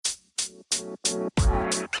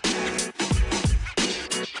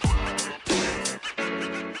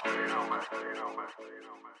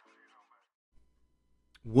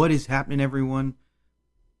What is happening, everyone?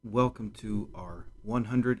 Welcome to our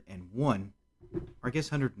 101, or I guess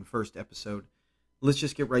 101st episode. Let's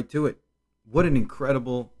just get right to it. What an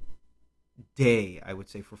incredible day, I would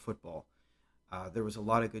say, for football. There was a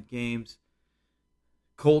lot of good games.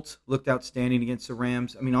 Colts looked outstanding against the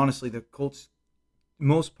Rams. I mean, honestly, the Colts,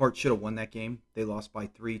 most part, should have won that game. They lost by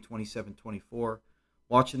 3, 27-24.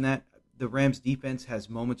 Watching that, the Rams defense has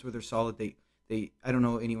moments where they're solid. I don't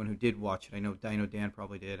know anyone who did watch it. I know Dino Dan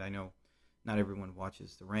probably did. I know not everyone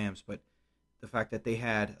watches the Rams, but the fact that they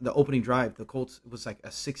had the opening drive, the Colts, it was like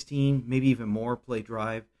a 16, maybe even more play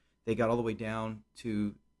drive. They got all the way down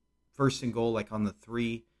to first and goal, like on the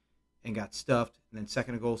 3, and got stuffed. And then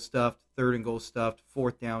second and goal stuffed, third and goal stuffed,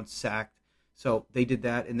 fourth down sacked. So they did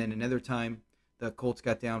that. And then another time, the Colts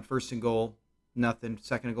got down first and goal, nothing.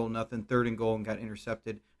 Second and goal, nothing. Third and goal, and got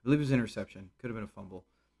intercepted. I believe it was interception. Could have been a fumble.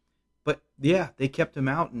 But, yeah, they kept him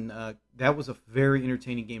out, and that was a very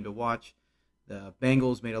entertaining game to watch. The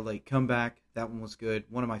Bengals made a late comeback. That one was good.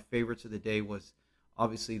 One of my favorites of the day was,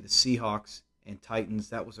 obviously, the Seahawks and Titans.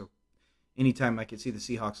 That was anytime I could see the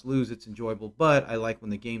Seahawks lose, it's enjoyable. But I like when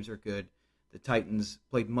the games are good. The Titans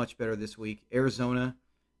played much better this week. Arizona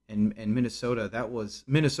and Minnesota,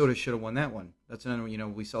 Minnesota should have won that one. That's another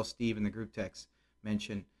one, we saw Steve in the group text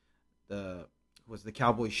mention the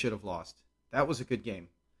Cowboys should have lost. That was a good game.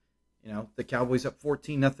 The Cowboys up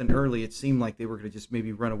 14-0 early. It seemed like they were going to just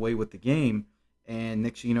maybe run away with the game. And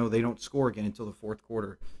next thing you know, they don't score again until the fourth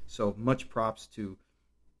quarter. So much props to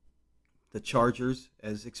the Chargers.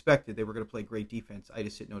 As expected, they were going to play great defense. I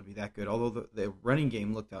just didn't know it would be that good. Although the running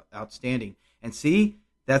game looked outstanding. And see,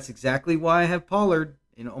 that's exactly why I have Pollard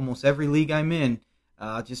in almost every league I'm in.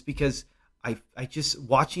 Just because I just,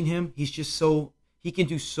 watching him, he can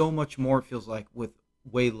do so much more, it feels like, with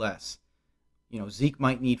way less. Zeke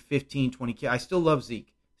might need 15, 20. I still love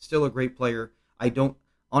Zeke. Still a great player.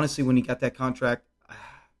 Honestly, when he got that contract,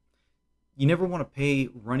 you never want to pay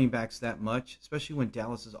running backs that much, especially when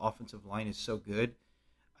Dallas's offensive line is so good.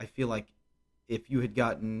 I feel like if you had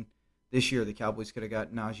gotten, this year, the Cowboys could have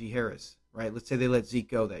got Najee Harris, right? Let's say they let Zeke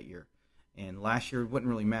go that year. And last year, it wouldn't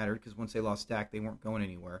really matter because once they lost Dak, they weren't going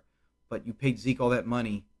anywhere. But you paid Zeke all that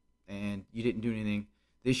money, and you didn't do anything.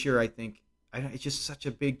 This year, I think, it's just such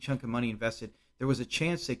a big chunk of money invested. There was a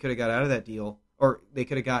chance they could have got out of that deal, or they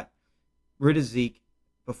could have got rid of Zeke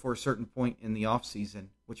before a certain point in the offseason,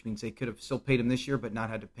 which means they could have still paid him this year but not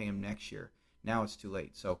had to pay him next year. Now it's too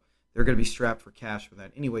late. So they're going to be strapped for cash for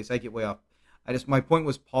that. Anyways, I get way off. My point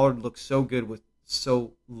was Pollard looked so good with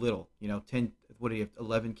so little. 10, what did he have,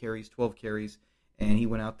 11 carries, 12 carries, and he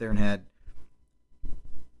went out there and had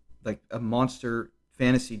like a monster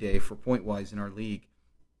fantasy day for point-wise in our league.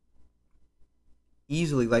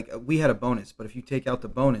 Easily, like we had a bonus, but if you take out the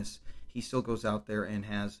bonus, he still goes out there and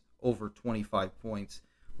has over 25 points.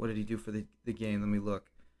 What did he do for the game? Let me look.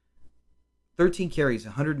 13 carries,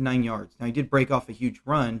 109 yards. Now, he did break off a huge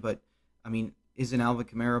run, but, isn't Alvin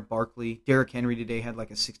Kamara, Barkley, Derrick Henry today had like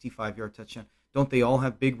a 65-yard touchdown? Don't they all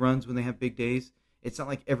have big runs when they have big days? It's not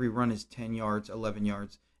like every run is 10 yards, 11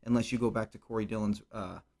 yards, unless you go back to Corey Dillon's,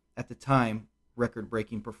 at the time,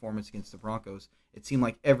 record-breaking performance against the Broncos. It seemed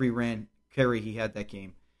like every carry he had that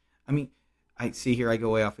game. I see here I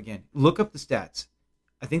go way off again. Look up the stats.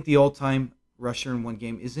 I think the all-time rusher in one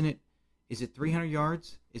game, is it 300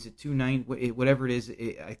 yards? Is it 290? Whatever it is,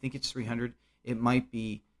 I think it's 300. It might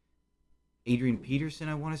be Adrian Peterson,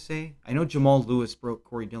 I want to say. I know Jamal Lewis broke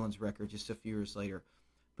Corey Dillon's record just a few years later.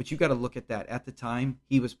 But you got to look at that. At the time,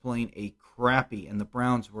 he was playing a crappy, and the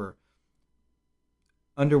Browns were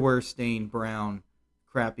underwear-stained brown,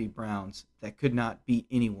 crappy Browns that could not beat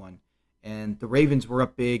anyone. And the Ravens were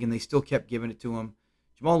up big, and they still kept giving it to him.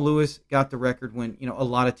 Jamal Lewis got the record when, a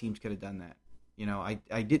lot of teams could have done that.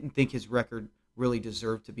 I didn't think his record really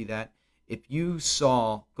deserved to be that. If you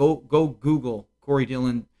saw, go Google Corey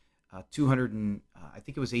Dillon, 200 and I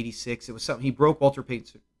think it was 86. It was something, he broke Walter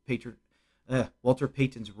Payton's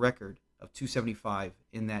record of 275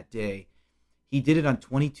 in that day. He did it on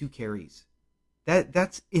 22 carries.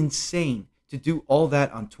 That's insane to do all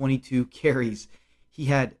that on 22 carries. He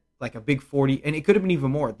had like a big 40, and it could have been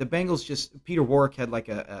even more. The Bengals Peter Warrick had like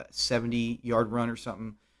a 70-yard run or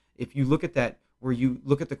something. If you look at that, where you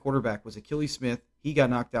look at the quarterback was Achilles Smith. He got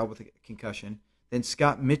knocked out with a concussion. Then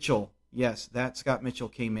Scott Mitchell, Scott Mitchell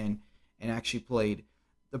came in and actually played.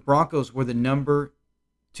 The Broncos were the number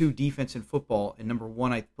 2 defense in football, and number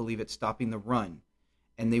 1, I believe, at stopping the run.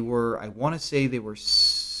 And they were, I want to say they were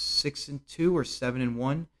 6-2 or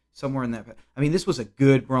 7-1, somewhere in that. I mean, this was a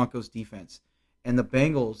good Broncos defense, and the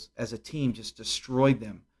Bengals as a team just destroyed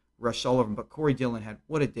them, rushed all over them. But Corey Dillon had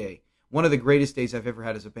what a day, one of the greatest days I've ever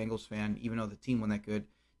had as a Bengals fan. Even though the team wasn't that good,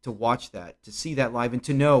 to watch that, to see that live, and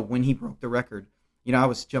to know when he broke the record. You know, I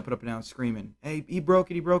was jumping up and down screaming, "Hey, he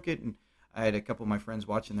broke it!" And I had a couple of my friends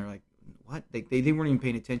watching. They're like, "What?" They weren't even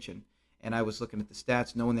paying attention. And I was looking at the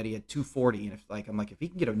stats, knowing that he had 240. And I'm like, if he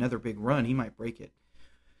can get another big run, he might break it.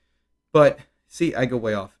 But see, I go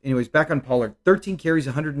way off. Anyways, back on Pollard, 13 carries,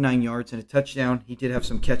 109 yards, and a touchdown. He did have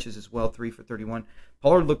some catches as well, 3 for 31.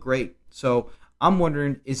 Pollard looked great. So I'm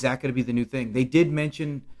wondering, is that going to be the new thing? They did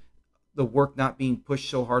mention the work not being pushed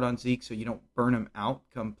so hard on Zeke, so you don't burn him out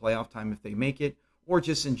come playoff time if they make it, or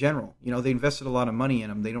just in general. You know, they invested a lot of money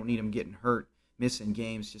in him. They don't need him getting hurt, missing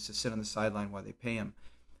games just to sit on the sideline while they pay him.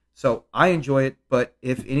 So I enjoy it, but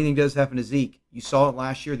if anything does happen to Zeke, you saw it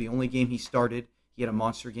last year, the only game he started. He had a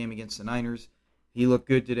monster game against the Niners. He looked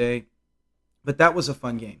good today. But that was a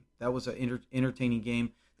fun game. That was an entertaining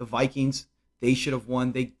game. The Vikings, they should have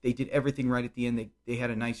won. They did everything right at the end. They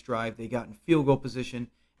had a nice drive. They got in field goal position,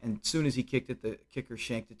 and as soon as he kicked it, the kicker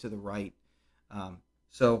shanked it to the right.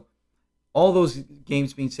 So all those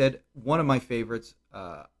games being said, one of my favorites,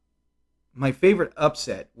 my favorite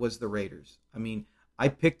upset was the Raiders. I mean, I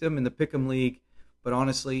picked them in the Pick'em League, but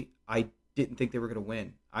honestly, I didn't think they were going to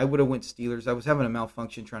win. I would have went Steelers. I was having a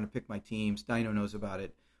malfunction trying to pick my teams. Dino knows about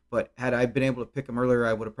it. But had I been able to pick them earlier,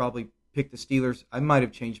 I would have probably picked the Steelers. I might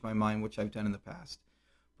have changed my mind, which I've done in the past.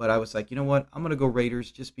 But I was like, you know what? I'm going to go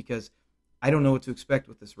Raiders just because I don't know what to expect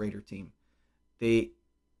with this Raider team.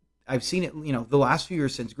 I've seen it, you know, the last few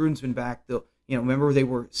years since Gruden's been back. Remember they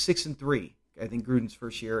were 6-3, I think Gruden's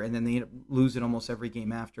first year, and then they ended up losing almost every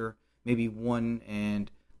game after. Maybe 1-6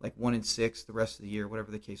 the rest of the year,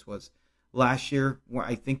 whatever the case was. Last year,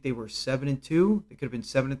 I think they were 7-2. They could have been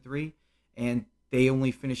 7-3, and they only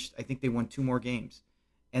finished. I think they won 2 more games,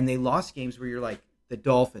 and they lost games where you're like the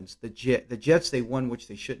Dolphins, the Jets. They won, which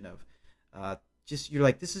they shouldn't have. You're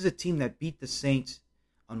like, this is a team that beat the Saints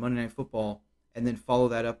on Monday Night Football, and then follow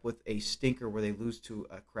that up with a stinker where they lose to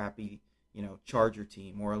a crappy, Charger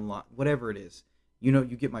team or whatever it is. You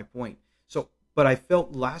get my point. So. But I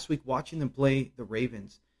felt last week watching them play the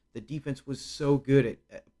Ravens, the defense was so good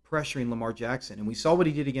at pressuring Lamar Jackson. And we saw what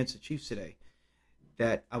he did against the Chiefs today,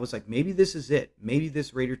 that I was like, maybe this is it. Maybe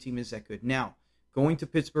this Raider team is that good. Now, going to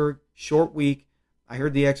Pittsburgh, short week, I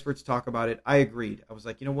heard the experts talk about it. I agreed. I was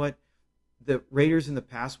like, you know what? The Raiders in the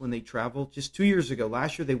past when they traveled, just 2 years ago,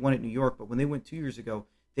 last year they won at New York, but when they went 2 years ago,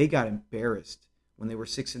 they got embarrassed when they were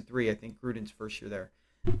 6-3, I think Gruden's first year there.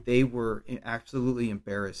 They were absolutely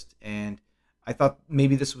embarrassed, and I thought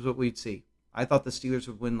maybe this was what we'd see. I thought the Steelers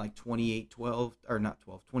would win like 28-12, or not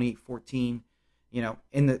 12, 28-14,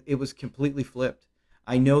 and it was completely flipped.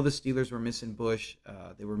 I know the Steelers were missing Bush.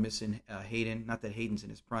 They were missing Hayden. Not that Hayden's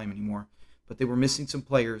in his prime anymore, but they were missing some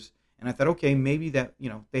players. And I thought, okay, maybe that,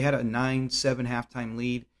 they had a 9-7 halftime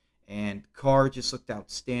lead, and Carr just looked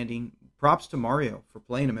outstanding. Props to Mario for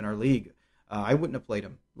playing him in our league. I wouldn't have played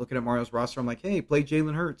him. Looking at Mario's roster, I'm like, hey, play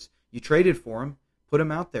Jalen Hurts. You traded for him. Put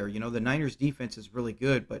him out there. The Niners defense is really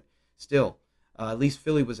good, but still, at least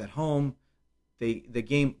Philly was at home. The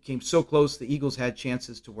game came so close. The Eagles had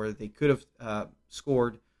chances to where they could have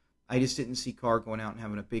scored. I just didn't see Carr going out and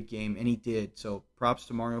having a big game, and he did. So props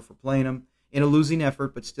to Mario for playing him in a losing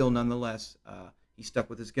effort, but still nonetheless, he stuck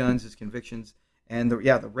with his guns, his convictions. And the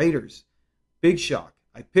Raiders, big shock.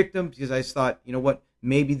 I picked them because I just thought, you know what,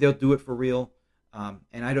 maybe they'll do it for real.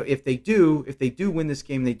 And I don't. If they do win this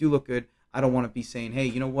game, they do look good. I don't want to be saying, hey,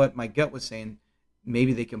 you know what? My gut was saying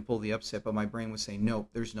maybe they can pull the upset, but my brain was saying, no,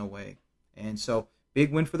 there's no way. And so,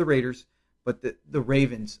 big win for the Raiders. But the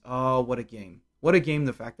Ravens, oh, what a game. What a game,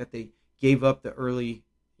 the fact that they gave up the early,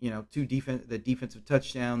 the defensive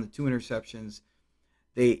touchdown, the 2 interceptions.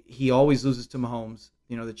 He always loses to Mahomes.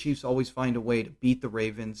 The Chiefs always find a way to beat the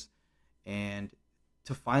Ravens. And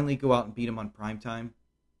to finally go out and beat them on primetime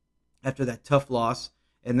after that tough loss.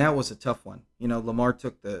 And that was a tough one. Lamar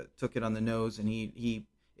took it on the nose, and he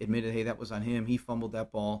admitted, hey, that was on him. He fumbled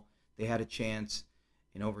that ball. They had a chance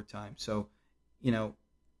in overtime. So,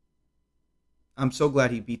 I'm so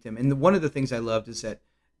glad he beat them. And one of the things I loved is that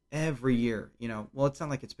every year, it's not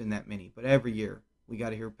like it's been that many, but every year we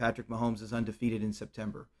got to hear Patrick Mahomes is undefeated in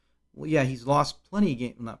September. Well, yeah, he's lost plenty of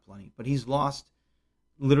games, not plenty, but he's lost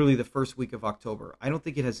literally the first week of October. I don't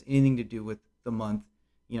think it has anything to do with the month.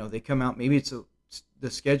 They come out, maybe it's the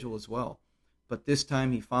schedule as well. But this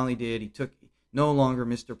time he finally did. He took no longer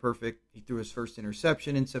Mr. Perfect. He threw his first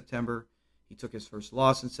interception in September. He took his first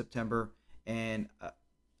loss in September. And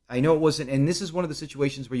I know it wasn't, and this is one of the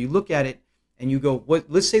situations where you look at it and you go,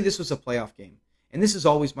 let's say this was a playoff game. And this is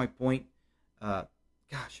always my point.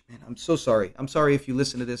 Gosh, man, I'm so sorry. I'm sorry if you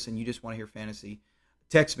listen to this and you just want to hear fantasy.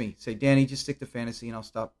 Text me. Say, Danny, just stick to fantasy and I'll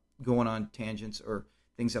stop going on tangents or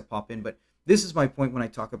things that pop in. But this is my point when I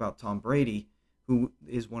talk about Tom Brady, who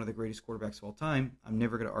is one of the greatest quarterbacks of all time. I'm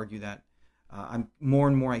never going to argue that. I'm more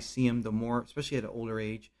and more I see him, the more, especially at an older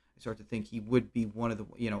age, I start to think he would be one of the,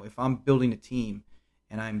 if I'm building a team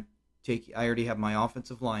and I already have my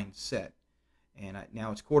offensive line set and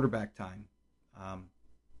now it's quarterback time.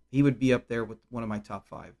 He would be up there with one of my top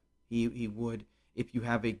 5. He would, if you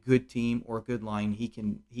have a good team or a good line, he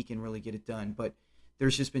can really get it done. But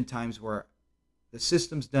there's just been times where the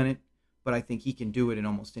system's done it, but I think he can do it in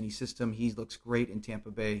almost any system. He looks great in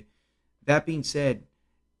Tampa Bay. That being said,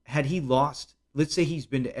 had he lost, let's say he's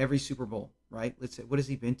been to every Super Bowl, right? Let's say, what has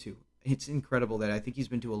he been to? It's incredible that I think he's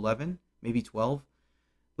been to 11, maybe 12.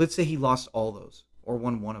 Let's say he lost all those or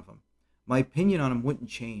won one of them. My opinion on him wouldn't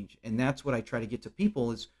change, and that's what I try to get to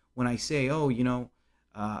people is when I say,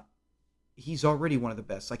 he's already one of the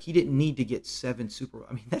best. Like, he didn't need to get 7 Super Bowl.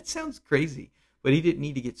 I mean, that sounds crazy, but he didn't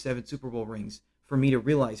need to get 7 Super Bowl rings for me to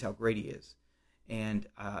realize how great he is. And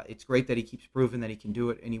it's great that he keeps proving that he can do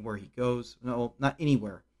it anywhere he goes. No, not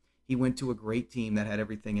anywhere. He went to a great team that had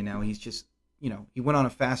everything, and now he's just, he went on a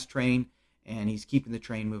fast train, and he's keeping the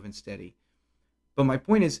train moving steady. But my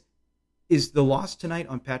point is the loss tonight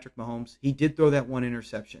on Patrick Mahomes? He did throw that one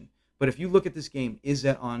interception. But if you look at this game, is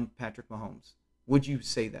that on Patrick Mahomes? Would you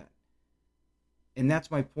say that? And that's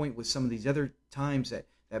my point with some of these other times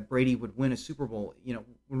that Brady would win a Super Bowl.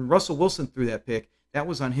 When Russell Wilson threw that pick, that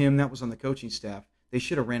was on him. That was on the coaching staff. They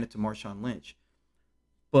should have ran it to Marshawn Lynch.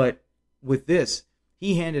 But with this,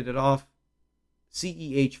 he handed it off.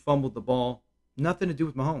 CEH fumbled the ball. Nothing to do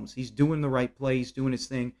with Mahomes. He's doing the right play. He's doing his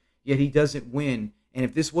thing. Yet he doesn't win. And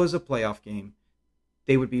if this was a playoff game,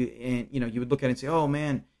 they would be, and you would look at it and say, oh,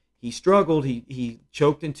 man, he struggled. He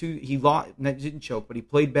choked in 2. He lost. Didn't choke, but he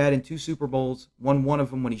played bad in 2 Super Bowls. Won one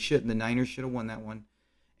of them when he shouldn't. The Niners should have won that one.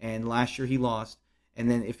 And last year he lost. And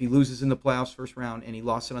then if he loses in the playoffs first round and he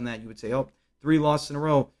lost it on that, you would say, 3 losses in a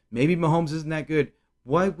row. Maybe Mahomes isn't that good.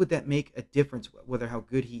 Why would that make a difference, whether how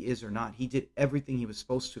good he is or not? He did everything he was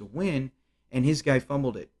supposed to win, and his guy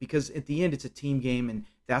fumbled it. Because at the end, it's a team game, and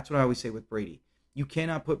that's what I always say with Brady. You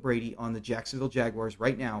cannot put Brady on the Jacksonville Jaguars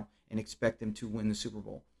right now and expect them to win the Super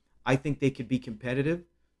Bowl. I think they could be competitive.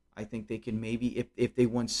 I think they can maybe, if they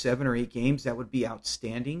won 7 or 8 games, that would be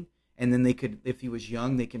outstanding. And then they could, if he was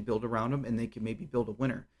young, they can build around him and they can maybe build a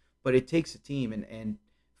winner. But it takes a team, and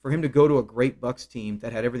for him to go to a great Bucs team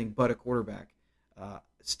that had everything but a quarterback,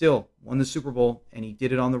 still won the Super Bowl, and he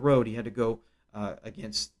did it on the road. He had to go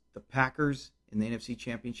against the Packers in the NFC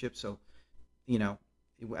Championship. So,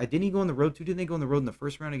 didn't he go on the road too? Didn't they go on the road in the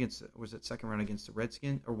first round against, or was it second round against the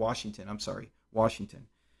Redskins? Or Washington, I'm sorry, Washington.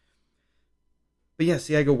 But yeah,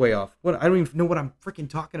 see, I go way off. I don't even know what I'm freaking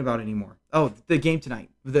talking about anymore. Oh, the game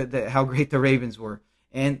tonight, how great the Ravens were.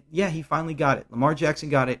 And yeah, he finally got it. Lamar Jackson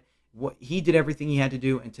got it. He did everything he had to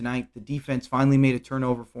do, and tonight the defense finally made a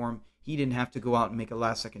turnover for him. He didn't have to go out and make a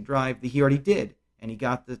last-second drive. He already did, and he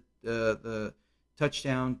got the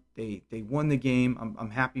touchdown. They won the game.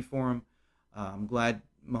 I'm happy for him. I'm glad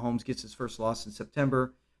Mahomes gets his first loss in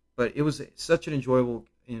September. But it was such an enjoyable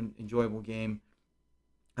game.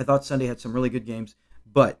 I thought Sunday had some really good games.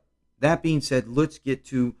 But that being said, let's get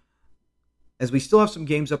to, as we still have some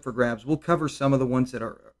games up for grabs, we'll cover some of the ones that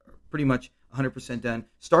are pretty much 100% done,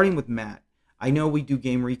 starting with Matt. I know we do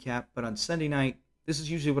game recap, but on Sunday night, this is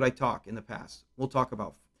usually what I talk in the past. We'll talk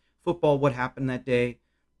about football, what happened that day.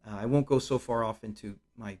 I won't go so far off into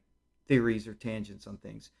my theories or tangents on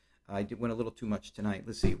things. I went a little too much tonight.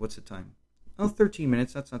 Let's see, what's the time? 13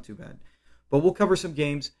 minutes. That's not too bad. But we'll cover some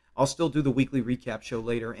games. I'll still do the weekly recap show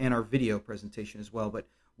later and our video presentation as well, but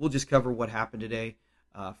we'll just cover what happened today.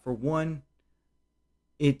 For one,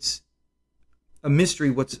 it's a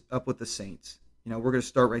mystery what's up with the Saints. We're going to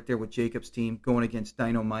start right there with Jacob's team going against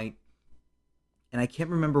Dynamite. And I can't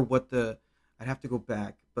remember I'd have to go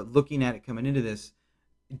back, but looking at it coming into this,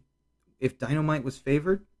 if Dynamite was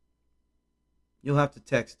favored, you'll have to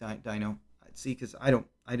text Dino. See, because I don't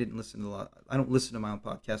listen to my own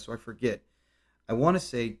podcast, so I forget. I want to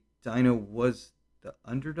say Dino was the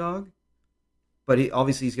underdog, but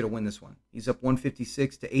obviously he's going to win this one. He's up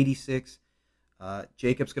 156-86.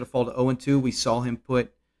 Jacob's going to fall to 0-2. We saw him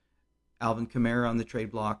put Alvin Kamara on the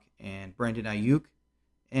trade block and Brandon Ayuk.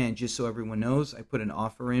 And just so everyone knows, I put an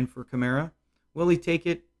offer in for Kamara. Will he take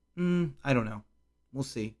it? I don't know. We'll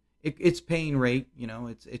see. It's paying rate.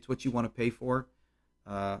 It's what you want to pay for.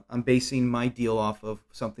 I'm basing my deal off of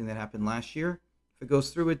something that happened last year. If it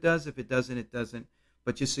goes through, it does. If it doesn't, it doesn't.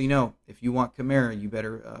 But just so you know, if you want Kamara, you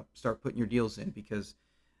better start putting your deals in, because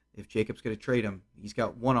if Jacob's going to trade him, he's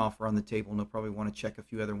got one offer on the table, and he'll probably want to check a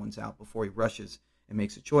few other ones out before he rushes and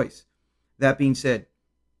makes a choice. That being said,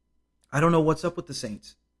 I don't know what's up with the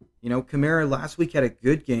Saints. Kamara last week had a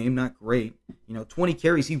good game, not great. 20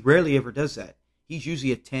 carries. He rarely ever does that. He's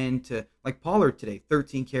usually a 10 to, like Pollard today,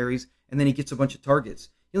 13 carries, and then he gets a bunch of targets.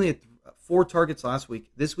 He only had 4 targets last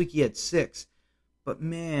week. This week he had 6. But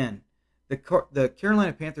man, the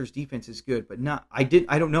Carolina Panthers defense is good, but not. I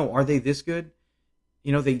don't know. Are they this good?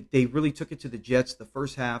 They really took it to the Jets the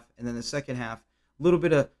first half, and then the second half, a little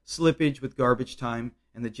bit of slippage with garbage time,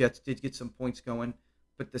 and the Jets did get some points going,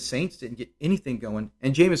 but the Saints didn't get anything going.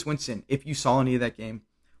 And Jameis Winston, if you saw any of that game,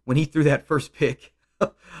 when he threw that first pick,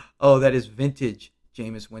 oh, that is vintage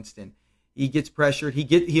Jameis Winston. He gets pressured.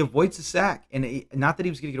 He avoids the sack, and not that he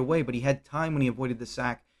was going to get away, but he had time when he avoided the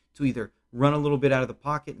sack to either run a little bit out of the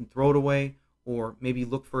pocket and throw it away, or maybe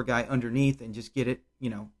look for a guy underneath and just get it,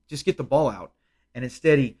 just get the ball out. And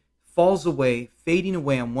instead he falls away, fading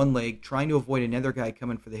away on one leg, trying to avoid another guy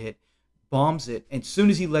coming for the hit, bombs it. And as soon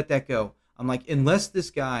as he let that go, I'm like, unless this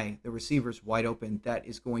guy, the receiver's wide open, that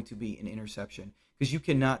is going to be an interception. Because you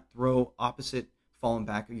cannot throw opposite falling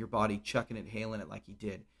back of your body, chucking it, hailing it like he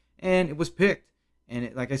did. And it was picked.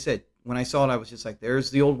 And like I said, when I saw it, I was just like,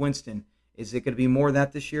 there's the old Winston. Is it going to be more of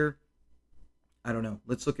that this year? I don't know.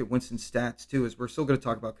 Let's look at Winston's stats, too, as we're still going to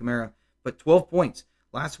talk about Kamara. But 12 points.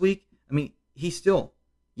 Last week, he's still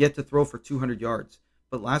yet to throw for 200 yards.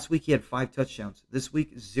 But last week he had 5 touchdowns. This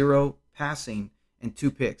week, 0 passing and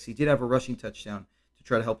 2 picks. He did have a rushing touchdown to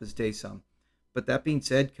try to help his day some. But that being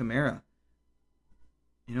said, Kamara,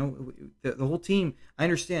 the whole team, I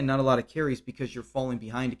understand not a lot of carries because you're falling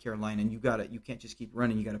behind to Carolina, and you can't just keep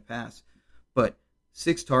running, you got to pass. But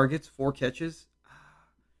 6 targets, 4 catches.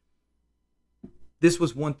 This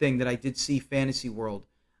was one thing that I did see fantasy world.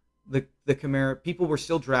 The Kamara, people were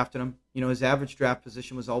still drafting him. His average draft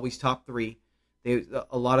position was always top 3.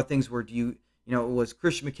 A lot of things were, it was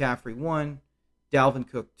Christian McCaffrey 1, Dalvin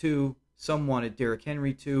Cook 2, some wanted Derrick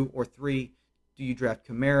Henry 2 or 3. Do you draft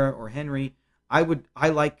Kamara or Henry? I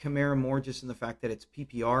like Kamara more just in the fact that it's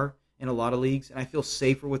PPR in a lot of leagues, and I feel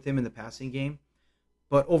safer with him in the passing game.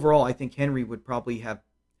 But overall, I think Henry would probably have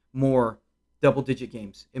more double-digit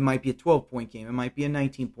games. It might be a 12-point game. It might be a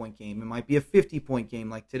 19-point game. It might be a 50-point game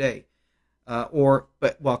like today.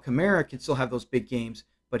 But while Kamara can still have those big games,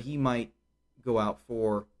 but he might go out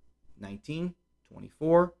for 19,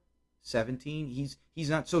 24, 17. He's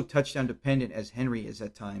not so touchdown dependent as Henry is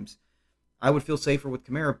at times. I would feel safer with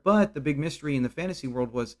Kamara, but the big mystery in the fantasy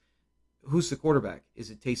world was, who's the quarterback? Is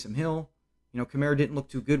it Taysom Hill? Kamara didn't look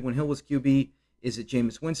too good when Hill was QB. Is it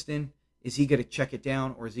Jameis Winston? Is he going to check it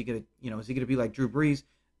down, or is he going to be like Drew Brees?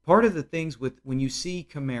 Part of the things with when you see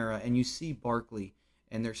Kamara and you see Barkley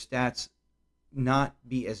and their stats not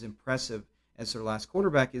be as impressive as their last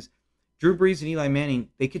quarterback is, Drew Brees and Eli Manning,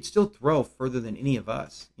 they could still throw further than any of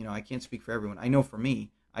us. I can't speak for everyone. I know for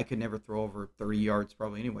me, I could never throw over 30 yards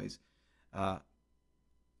probably anyways.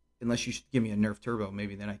 Unless you give me a Nerf Turbo,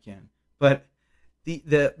 maybe then I can. But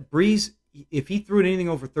the Brees, if he threw anything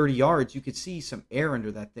over 30 yards, you could see some air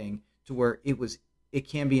under that thing to where it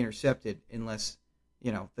can be intercepted unless,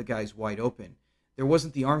 the guy's wide open. There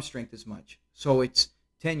wasn't the arm strength as much. So it's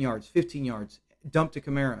 10 yards, 15 yards, dump to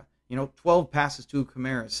Kamara, 12 passes to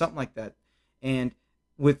Kamara, something like that. And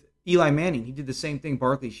with Eli Manning, he did the same thing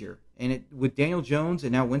Barkley's year. And with Daniel Jones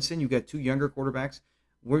and now Winston, you've got 2 younger quarterbacks.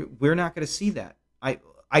 We're not going to see that.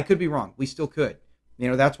 I could be wrong. We still could.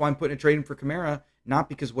 That's why I'm putting a trade in for Kamara, not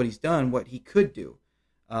because of what he's done, what he could do.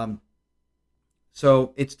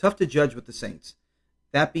 So it's tough to judge with the Saints.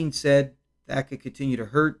 That being said, that could continue to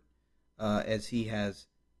hurt as he has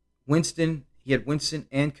Winston. He had Winston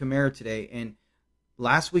and Kamara today. And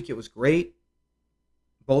last week it was great.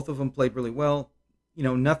 Both of them played really well.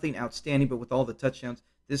 Nothing outstanding, but with all the touchdowns.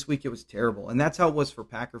 This week it was terrible. And that's how it was for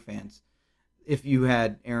Packer fans. If you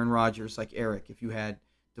had Aaron Rodgers like Eric, if you had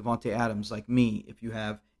Devontae Adams like me, if you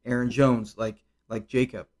have Aaron Jones like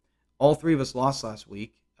Jacob, all 3 of us lost last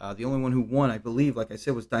week. The only one who won, I believe, like I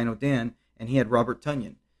said, was Dino Dan, and he had Robert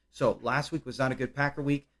Tonyan. So last week was not a good Packer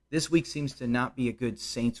week. This week seems to not be a good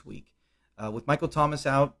Saints week. With Michael Thomas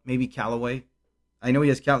out, maybe Callaway. I know he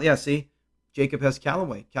has Callaway. Yeah, see? Jacob has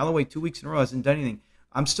Callaway. Callaway 2 weeks in a row hasn't done anything.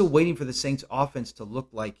 I'm still waiting for the Saints offense to look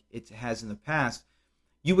like it has in the past.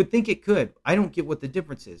 You would think it could. I don't get what the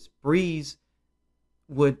difference is. Breeze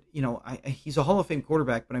would, he's a Hall of Fame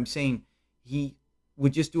quarterback, but I'm saying he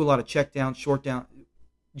would just do a lot of check down, short down.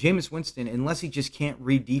 Jameis Winston, unless he just can't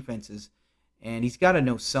read defenses, and he's got to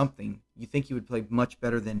know something, you think he would play much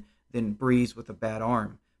better than Breeze with a bad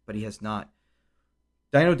arm, but he has not.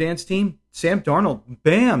 Dino Dan's team, Sam Darnold,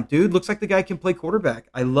 bam, dude, looks like the guy can play quarterback.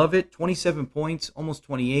 I love it. 27 points, almost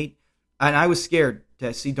 28. And I was scared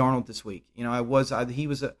to see Darnold this week. He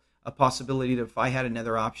was a possibility that if I had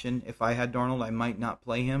another option, if I had Darnold, I might not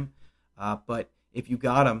play him. But if you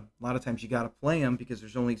got him, a lot of times you got to play him because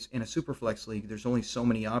there's only, in a super flex league, there's only so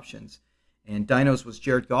many options. And Dino's was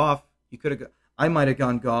Jared Goff. I might have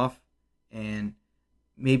gone Goff and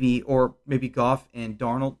maybe Goff and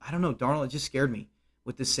Darnold. I don't know. Darnold, it just scared me.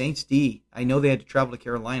 With the Saints D, I know they had to travel to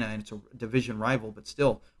Carolina, and it's a division rival, but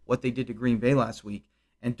still, what they did to Green Bay last week.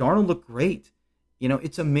 And Darnold looked great.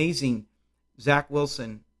 It's amazing. Zach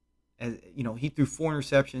Wilson, he threw 4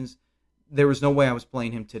 interceptions. There was no way I was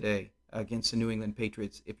playing him today against the New England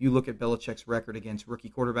Patriots. If you look at Belichick's record against rookie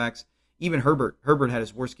quarterbacks, even Herbert had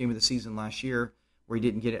his worst game of the season last year where he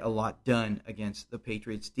didn't get a lot done against the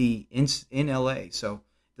Patriots D in L.A., so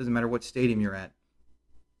it doesn't matter what stadium you're at.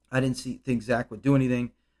 I didn't think Zach would do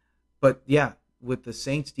anything. But, yeah, with the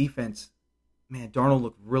Saints defense, man, Darnold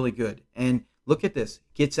looked really good. And look at this.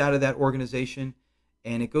 Gets out of that organization,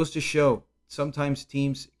 and it goes to show sometimes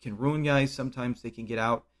teams can ruin guys. Sometimes they can get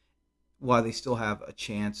out while they still have a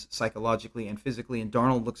chance psychologically and physically. And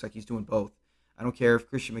Darnold looks like he's doing both. I don't care if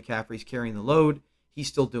Christian McCaffrey's carrying the load. He's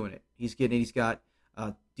still doing it. He's got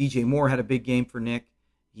DJ Moore had a big game for Nick.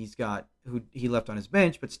 He's got who he left on his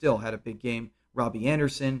bench, but still had a big game. Robbie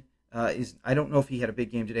Anderson I don't know if he had a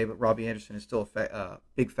big game today, but Robbie Anderson is still a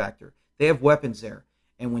big factor. They have weapons there.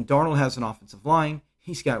 And when Darnold has an offensive line,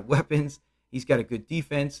 he's got weapons. He's got a good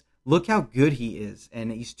defense. Look how good he is.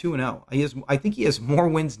 And he's 2-0. I think he has more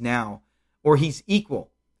wins now, or he's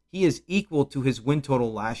equal. He is equal to his win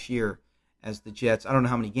total last year as the Jets. I don't know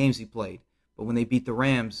how many games he played, but when they beat the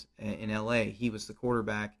Rams in L.A., he was the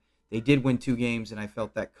quarterback. They did win 2 games, and I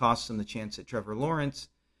felt that cost them the chance at Trevor Lawrence.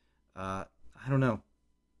 I don't know.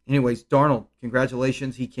 Anyways, Darnold,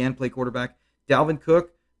 congratulations. He can play quarterback. Dalvin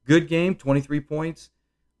Cook, good game, 23 points.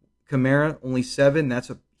 Kamara, only 7. That's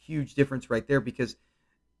a huge difference right there because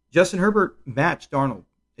Justin Herbert matched Darnold.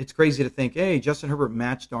 It's crazy to think, hey, Justin Herbert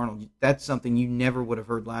matched Darnold. That's something you never would have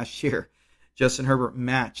heard last year. Justin Herbert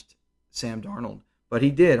matched Sam Darnold. But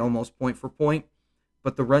he did, almost point for point.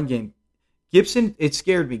 But the run game. Gibson, it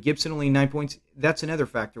scared me. Gibson only 9 points. That's another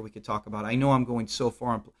factor we could talk about. I know I'm going so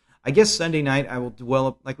far on. I guess Sunday night I will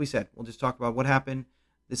dwell, like we said, we'll just talk about what happened.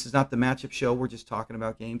 This is not the matchup show. We're just talking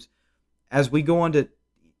about games. As we go on to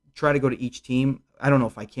try to go to each team, I don't know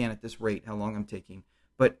if I can at this rate, how long I'm taking.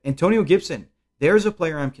 But Antonio Gibson, there's a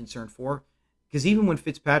player I'm concerned for because even when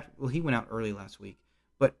Fitzpatrick, he went out early last week.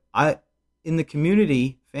 But in the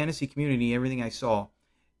community, fantasy community, everything I saw,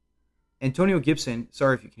 Antonio Gibson,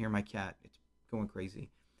 sorry if you can hear my cat. It's going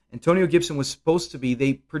crazy. Antonio Gibson was supposed to be,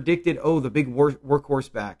 they predicted, the big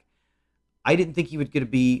workhorse back. I didn't think he was going to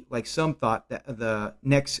be, like some thought, that the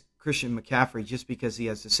next Christian McCaffrey just because he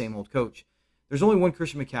has the same old coach. There's only one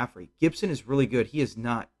Christian McCaffrey. Gibson is really good. He is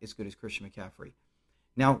not as good as Christian McCaffrey.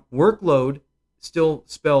 Now, workload still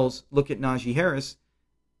spells, look at Najee Harris.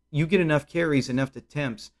 You get enough carries, enough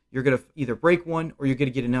attempts, you're going to either break one or you're going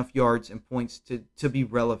to get enough yards and points to be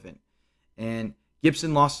relevant. And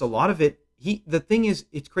Gibson lost a lot of it. The thing is,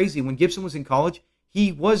 it's crazy. When Gibson was in college,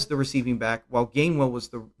 he was the receiving back while Gainwell was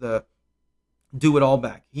the do-it-all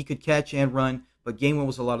back. He could catch and run, but Gainwell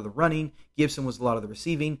was a lot of the running. Gibson was a lot of the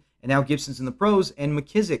receiving. And now Gibson's in the pros, and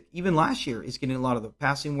McKissick, even last year, is getting a lot of the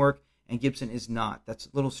passing work, and Gibson is not. That's a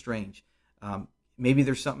little strange. Maybe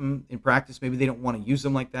there's something in practice. Maybe they don't want to use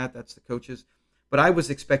them like that. That's the coaches. But I was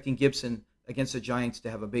expecting Gibson against the Giants to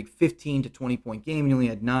have a big 15 to 20-point game. He only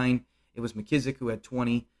had 9. It was McKissick who had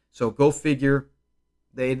 20. So go figure.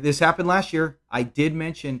 This happened last year. I did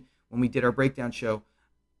mention when we did our breakdown show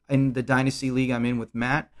in the Dynasty League I'm in with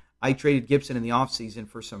Matt, I traded Gibson in the offseason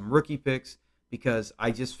for some rookie picks because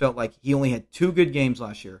I just felt like he only had 2 good games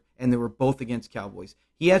last year, and they were both against Cowboys.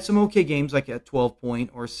 He had some okay games, like a 12-point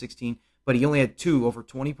or a 16, but he only had 2 over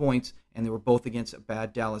 20 points, and they were both against a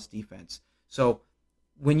bad Dallas defense. So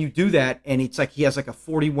when you do that, and it's like he has like a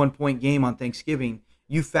 41-point game on Thanksgiving,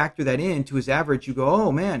 you factor that into his average, you go,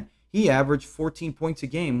 oh, man, he averaged 14 points a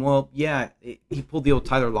game. Well, yeah, he pulled the old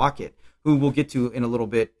Tyler Lockett, who we'll get to in a little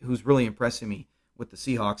bit, who's really impressing me with the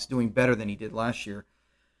Seahawks, doing better than he did last year.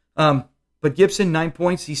 But Gibson, 9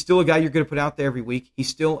 points. He's still a guy you're going to put out there every week. He's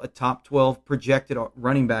still a top 12 projected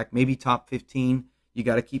running back, maybe top 15. You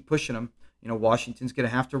got to keep pushing him. Washington's going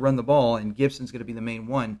to have to run the ball, and Gibson's going to be the main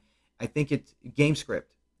one. I think it's game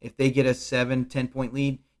script. If they get a 7-10-point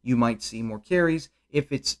lead, you might see more carries.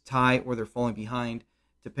 If it's tie or they're falling behind,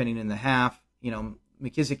 depending in the half,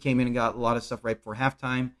 McKissick came in and got a lot of stuff right before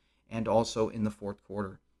halftime and also in the fourth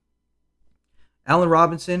quarter. Allen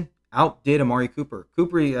Robinson, outdid Amari Cooper.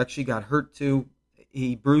 Cooper actually got hurt too.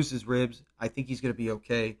 He bruised his ribs. I think he's going to be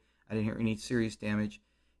okay. I didn't hear any serious damage.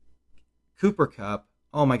 Cooper Kupp,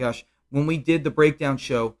 oh my gosh. When we did the breakdown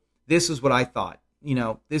show, this is what I thought.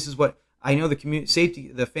 This is what I know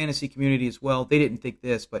the fantasy community as well. They didn't think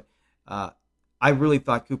this, but I really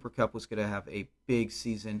thought Cooper Kupp was going to have a big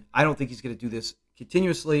season. I don't think he's going to do this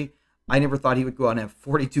continuously. I never thought he would go out and have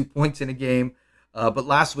 42 points in a game. But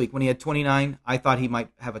last week when he had 29, I thought he might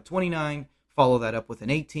have a 29, follow that up with an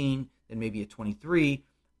 18, then maybe a 23.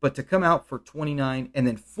 But to come out for 29 and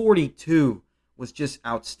then 42 was just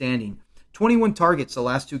outstanding. 21 targets the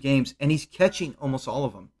last two games, and he's catching almost all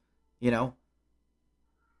of them.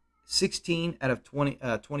 16 out of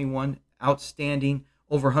 21, outstanding.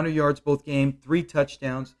 Over 100 yards both games, 3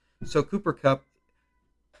 touchdowns. So Cooper Kupp,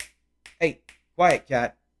 hey, quiet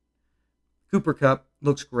cat. Cooper Kupp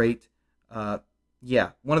looks great. One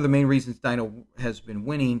of the main reasons Dino has been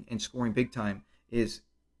winning and scoring big time is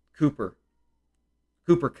Cooper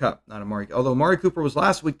Kupp, not Amari. Although Amari Cooper was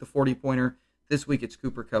last week the 40-pointer, this week it's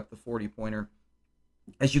Cooper Kupp, the 40-pointer.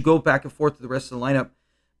 As you go back and forth to the rest of the lineup,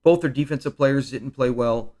 both their defensive players didn't play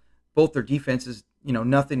well. Both their defenses,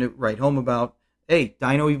 nothing to write home about. Hey,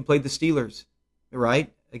 Dino even played the Steelers,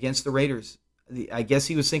 right, against the Raiders. I guess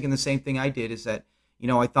he was thinking the same thing I did, is that,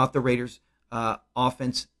 I thought the Raiders'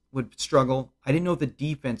 offense would struggle. I didn't know the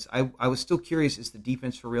defense. I was still curious, is the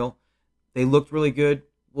defense for real? They looked really good.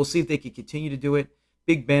 We'll see if they can continue to do it.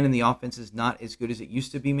 Big Ben in the offense is not as good as it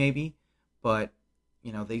used to be, maybe. But,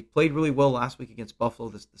 they played really well last week against Buffalo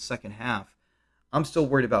the second half. I'm still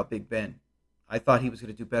worried about Big Ben. I thought he was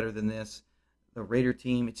going to do better than this. The Raider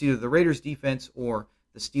team, it's either the Raiders defense or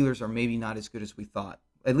the Steelers are maybe not as good as we thought,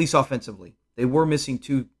 at least offensively. They were missing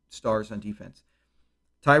 2 stars on defense.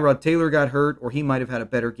 Tyrod Taylor got hurt, or he might have had a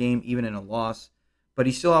better game even in a loss, but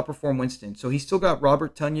he still outperformed Winston. So he's still got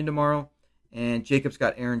Robert Tonyan tomorrow, and Jacob's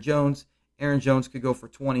got Aaron Jones. Aaron Jones could go for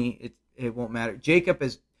 20. It won't matter.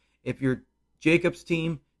 If you're Jacob's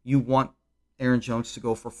team, you want Aaron Jones to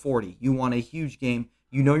go for 40. You want a huge game.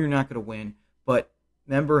 You're not going to win, but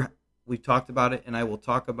remember, we've talked about it, and I will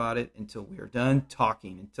talk about it until we are done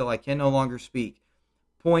talking, until I can no longer speak.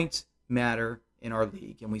 Points matter in our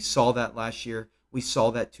league, and we saw that last year. We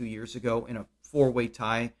saw that 2 years ago in a 4-way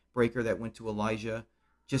tie breaker that went to Elijah,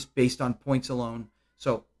 just based on points alone.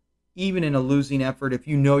 So even in a losing effort, if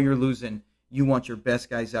you're losing, you want your best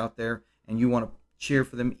guys out there, and you want to cheer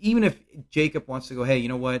for them. Even if Jacob wants to go, hey, you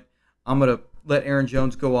know what? I'm going to let Aaron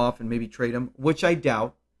Jones go off and maybe trade him, which I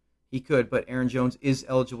doubt. He could, but Aaron Jones is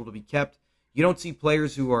eligible to be kept. You don't see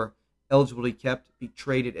players who are eligible to be kept be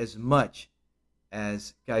traded as much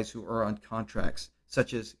as guys who are on contracts,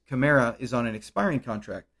 such as Kamara is on an expiring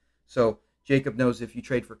contract. So Jacob knows if you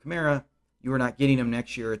trade for Kamara, you are not getting him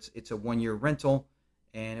next year. It's a 1-year rental,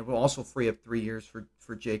 and it will also free up 3 years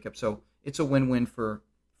for Jacob. So it's a win-win for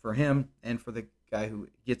him and for the guy who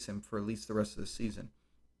gets him for at least the rest of the season.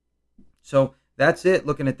 So that's it.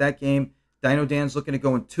 Looking at that game, Dino Dan's looking to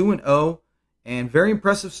go in 2-0, and very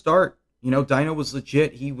impressive start. Dino was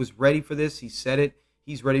legit. He was ready for this. He said it.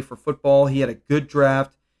 He's ready for football. He had a good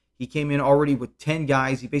draft. He came in already with 10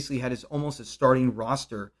 guys. He basically had almost a starting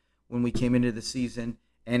roster when we came into the season,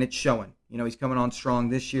 and it's showing. He's coming on strong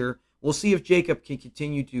this year. We'll see if Jacob can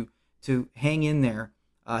continue to hang in there.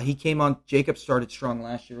 Jacob started strong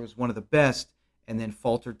last year, was one of the best, and then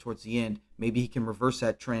faltered towards the end. Maybe he can reverse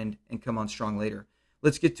that trend and come on strong later.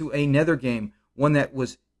 Let's get to another game. One that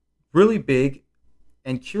was really big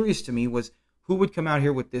and curious to me was who would come out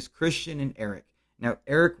here with this, Christian and Eric. Now,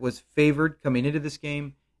 Eric was favored coming into this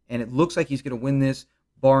game, and it looks like he's going to win this,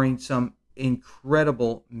 barring some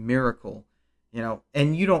incredible miracle.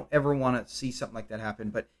 And you don't ever want to see something like that happen,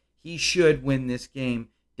 but he should win this game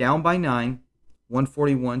down by 9,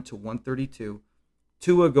 141 to 132.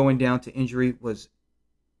 Tua going down to injury was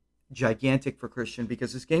gigantic for Christian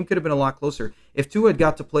because this game could have been a lot closer. If Tua had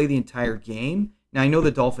got to play the entire game, now I know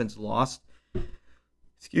the Dolphins lost.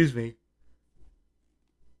 Excuse me.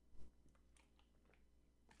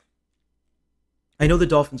 I know the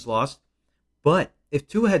Dolphins lost, but if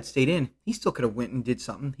Tua had stayed in, he still could have went and did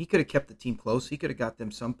something. He could have kept the team close. He could have got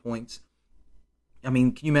them some points. I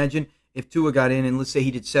mean, can you imagine if Tua got in and let's say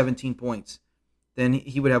he did 17 points? Then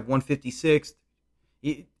he would have 156.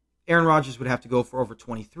 Aaron Rodgers would have to go for over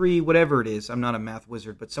 23, whatever it is. I'm not a math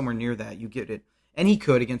wizard, but somewhere near that, you get it. And he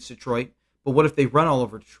could against Detroit. But what if they run all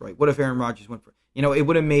over Detroit? What if Aaron Rodgers went for, it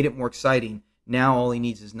would have made it more exciting. Now all he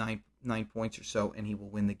needs is nine points or so, and he will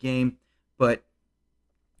win the game. But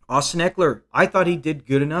Austin Eckler, I thought he did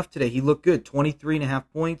good enough today. He looked good, 23.5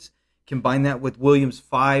 points. Combine that with Williams'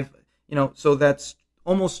 5, so that's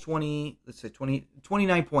almost 20, let's say 20,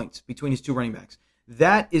 29 points between his two running backs.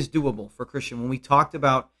 That is doable for Christian. When we talked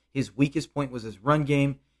about his weakest point was his run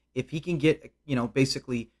game, if he can get,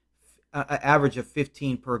 basically an average of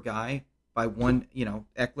 15 per guy by one,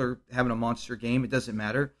 Eckler having a monster game, it doesn't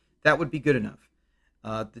matter. That would be good enough.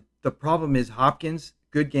 The problem is Hopkins,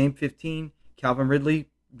 good game, 15. Calvin Ridley,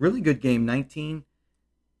 really good game, 19.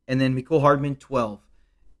 And then Mecole Hardman, 12.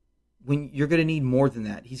 When you're going to need more than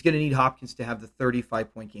that. He's going to need Hopkins to have the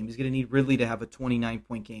 35-point game. He's going to need Ridley to have a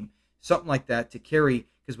 29-point game. Something like that to carry,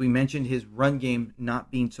 because we mentioned his run game not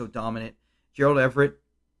being so dominant. Gerald Everett,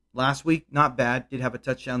 last week, not bad. Did have a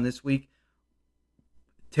touchdown this week.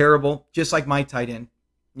 Terrible, just like my tight end.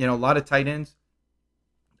 A lot of tight ends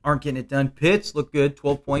aren't getting it done. Pitts looked good,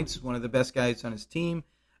 12 points, one of the best guys on his team.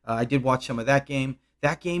 I did watch some of that game.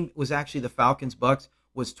 That game was actually the Falcons-Bucks,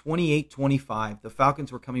 was 28-25. The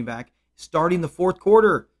Falcons were coming back, starting the fourth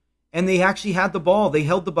quarter, and they actually had the ball. They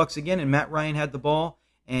held the Bucks again, and Matt Ryan had the ball,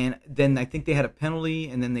 and then I think they had a penalty,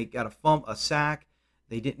 and then they got a sack.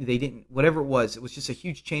 They didn't, whatever it was just a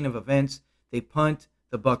huge chain of events. They punt,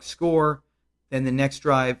 the Bucks score, then the next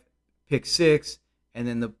drive, pick six, and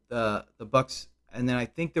then the Bucks, and then I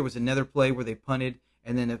think there was another play where they punted,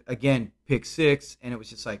 and then again, pick six, and it was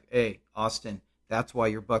just like, hey, Austin, that's why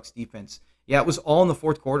your Bucks defense. Yeah, it was all in the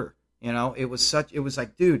fourth quarter. It was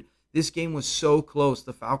like, dude, this game was so close.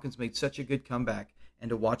 The Falcons made such a good comeback, and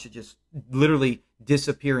to watch it just literally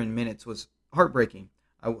disappear in minutes was heartbreaking.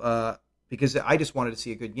 Because I just wanted to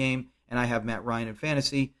see a good game, and I have Matt Ryan in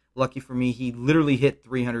fantasy. Lucky for me, he literally hit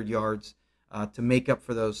 300 yards to make up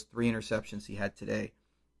for those 3 interceptions he had today.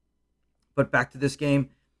 But back to this game,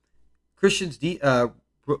 Christian's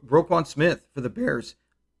Roquan Smith for the Bears,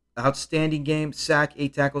 outstanding game, sack,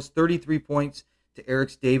 8 tackles, 33 points to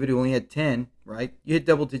Eric's David, who only had 10, right? You hit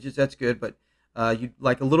double digits, that's good, but you'd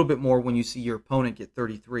like a little bit more when you see your opponent get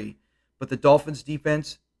 33. But the Dolphins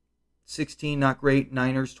defense, 16, not great.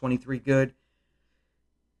 Niners, 23, good.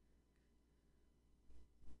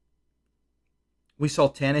 We saw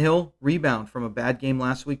Tannehill rebound from a bad game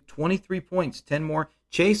last week. 23 points, 10 more.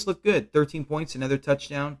 Chase looked good, 13 points, another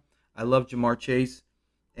touchdown. I love Jamar Chase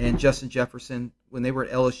and Justin Jefferson. When they were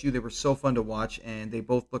at LSU, they were so fun to watch, and they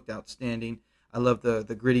both looked outstanding. I love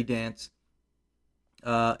the gritty dance.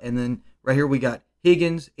 And then right here we got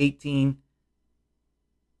Higgins, 18.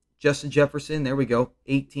 Justin Jefferson, there we go,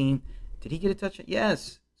 18. Did he get a touchdown?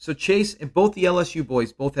 Yes. So Chase and both the LSU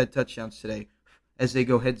boys both had touchdowns today as they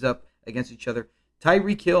go heads up against each other.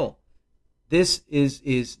 Tyreek Hill. This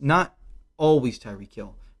is not always Tyreek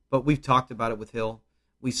Hill, but we've talked about it with Hill.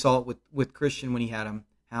 We saw it with Christian when he had him,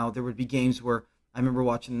 how there would be games where I remember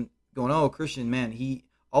watching going, oh, Christian, man,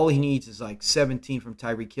 all he needs is like 17 from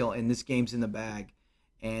Tyreek Hill, and this game's in the bag.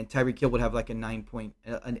 And Tyreek Hill would have like an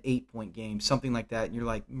 8-point game, something like that. And you're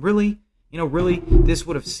like, really? Really? This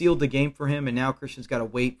would have sealed the game for him, and now Christian's got to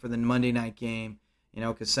wait for the Monday night game,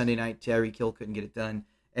 because Sunday night Tyreek Hill couldn't get it done.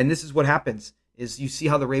 And this is what happens, is you see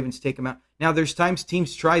how the Ravens take him out. Now, there's times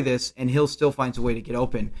teams try this, and Hill still finds a way to get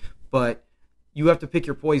open. But you have to pick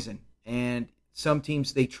your poison. And some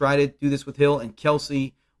teams, they try to do this with Hill and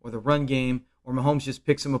Kelsey or the run game, or Mahomes just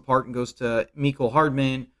picks him apart and goes to Mecole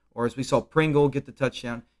Hardman, or as we saw Pringle get the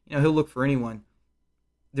touchdown. He'll look for anyone.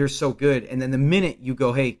 They're so good. And then the minute you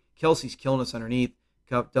go, hey, Kelsey's killing us underneath,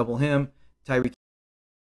 double him, Tyreek,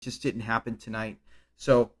 just didn't happen tonight.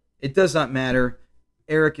 So it does not matter.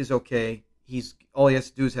 Eric is okay. All he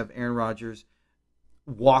has to do is have Aaron Rodgers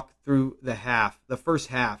walk through the first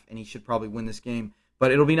half, and he should probably win this game.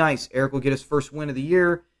 But it'll be nice. Eric will get his first win of the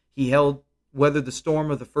year. He weathered the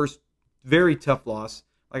storm of the first very tough loss.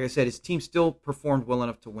 Like I said, his team still performed well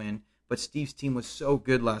enough to win, but Steve's team was so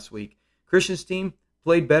good last week. Christian's team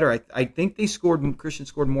played better. I think Christian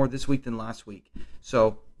scored more this week than last week.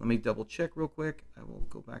 So let me double check real quick. I will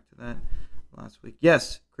go back to that last week.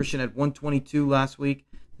 Yes, Christian had 122 last week.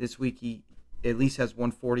 This week he at least has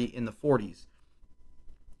 140 in the 40s.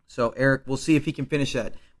 So Eric, we'll see if he can finish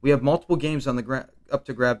that. We have multiple games on up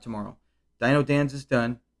to grab tomorrow. Dino Dan's is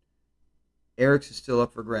done. Eric's is still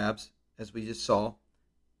up for grabs, as we just saw.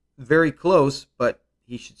 Very close, but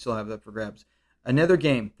he should still have that for grabs. Another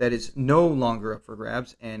game that is no longer up for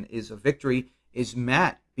grabs and is a victory is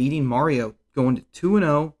Matt beating Mario, going to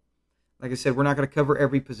 2-0. Like I said, we're not going to cover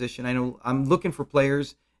every position. I know I'm looking for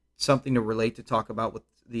players, something to relate to talk about with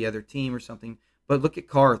the other team or something. But look at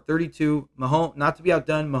Carr, 32. Mahomes, not to be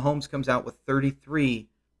outdone, Mahomes comes out with 33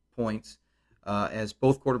 points as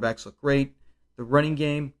both quarterbacks look great. The running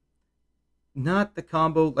game, not the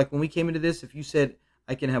combo. Like when we came into this, if you said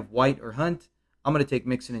I can have White or Hunt, I'm going to take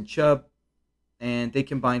Mixon and Chubb. And they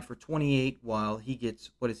combined for 28 while he gets,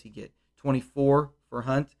 what does he get? 24 for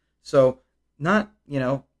Hunt. So not,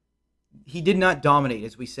 he did not dominate,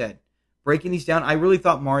 as we said. Breaking these down, I really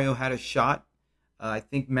thought Mario had a shot. I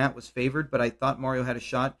think Matt was favored, but I thought Mario had a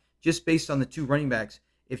shot just based on the two running backs.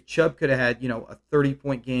 If Chubb could have had, a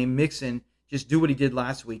 30-point game, Mixon just do what he did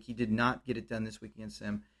last week. He did not get it done this week against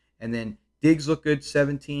them. And then Diggs looked good,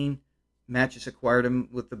 17. Matt just acquired him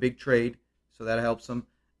with the big trade, so that helps him.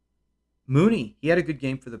 Mooney, he had a good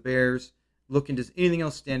game for the Bears. Looking, does anything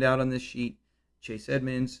else stand out on this sheet? Chase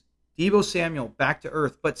Edmonds. Deebo Samuel, back to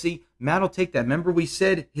earth. But see, Matt will take that. Remember we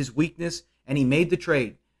said his weakness, and he made the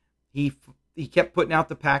trade. He kept putting out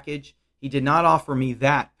the package. He did not offer me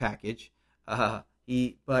that package.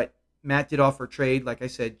 But Matt did offer a trade, like I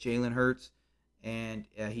said, Jalen Hurts, and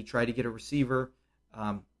he tried to get a receiver.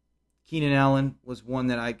 Keenan Allen was one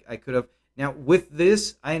that I could have. Now, with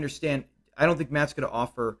this, I understand. I don't think Matt's going to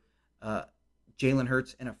offer Jalen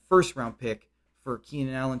Hurts and a first-round pick for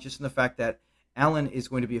Keenan Allen, just in the fact that Allen is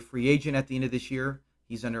going to be a free agent at the end of this year.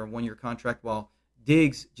 He's under a one-year contract, while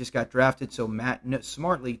Diggs just got drafted, so Matt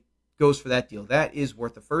smartly goes for that deal. That is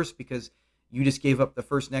worth the first because you just gave up the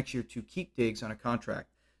first next year to keep Diggs on a contract.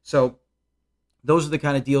 So those are the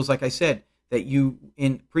kind of deals, like I said, that you,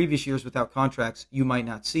 in previous years without contracts, you might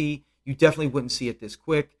not see. You definitely wouldn't see it this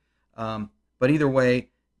quick. But either way,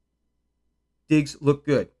 Diggs looked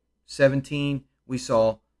good. 17, we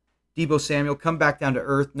saw Deebo Samuel come back down to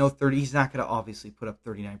earth. No 30. He's not going to obviously put up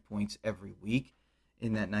 39 points every week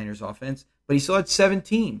in that Niners offense. But he still had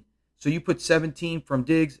 17. So you put 17 from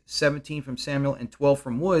Diggs, 17 from Samuel, and 12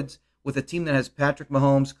 from Woods with a team that has Patrick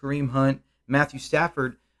Mahomes, Kareem Hunt, Matthew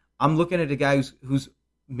Stafford. I'm looking at a guy who's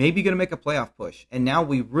maybe going to make a playoff push. And now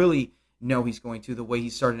we really know he's going to, the way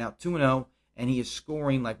he's starting out 2-0, and he is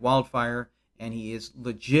scoring like wildfire, and he is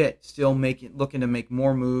legit still looking to make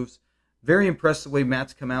more moves. Very impressed the way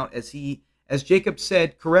Matt's come out, as Jacob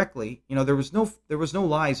said correctly. There was no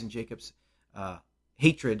lies in Jacob's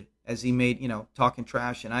hatred as he made, talking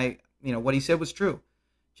trash, and what he said was true.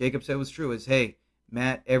 Jacob said was true. Is, hey,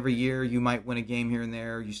 Matt, every year you might win a game here and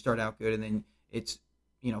there. You start out good, and then it's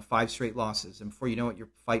 5 straight losses, and before you know it, you're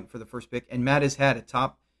fighting for the first pick. And Matt has had a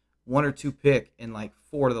top 1 or 2 pick in like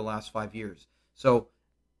 4 of the last 5 years. So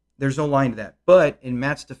there's no line to that. But in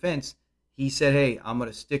Matt's defense, he said, hey, I'm going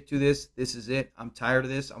to stick to this. This is it. I'm tired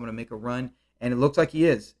of this. I'm going to make a run. And it looks like he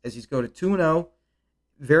is, as he's going to 2-0.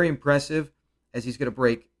 Very impressive, as he's going to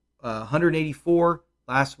break 184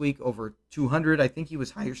 last week over 200. I think he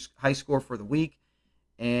was high score for the week.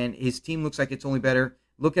 And his team looks like it's only better.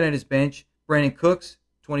 Looking at his bench, Brandon Cooks,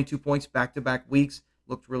 22 points back-to-back weeks.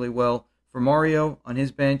 Looked really well. For Mario, on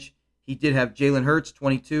his bench, he did have Jalen Hurts,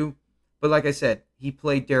 22. But like I said, he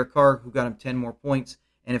played Derek Carr, who got him 10 more points.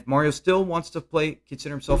 And if Mario still wants to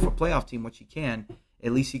consider himself a playoff team, which he can,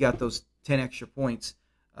 at least he got those 10 extra points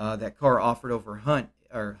that Carr offered over Hunt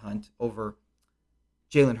over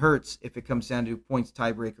Jalen Hurts if it comes down to points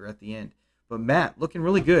tiebreaker at the end. But Matt, looking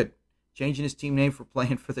really good. Changing his team name for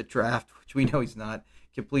playing for the draft, which we know he's not.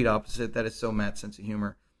 Complete opposite. That is so Matt's sense of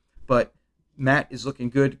humor. But Matt is looking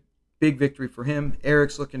good. Big victory for him.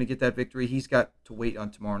 Eric's looking to get that victory. He's got to wait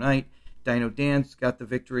on tomorrow night. Dino Dan's got the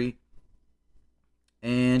victory.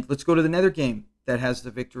 And let's go to another game that has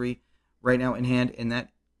the victory right now in hand, and that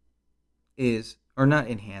is, or not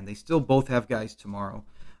in hand, they still both have guys tomorrow.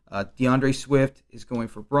 DeAndre Swift is going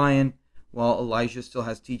for Brian, while Elijah still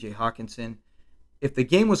has TJ Hawkinson. If the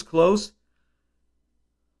game was close,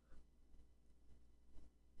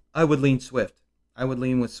 I would lean Swift. I would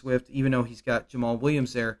lean with Swift, even though he's got Jamal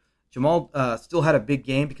Williams there. Jamal still had a big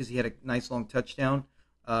game because he had a nice long touchdown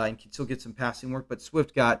and can still get some passing work. But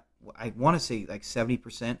Swift got, I want to say, like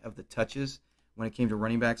 70% of the touches when it came to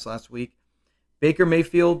running backs last week. Baker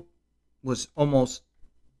Mayfield was almost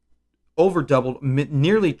over doubled,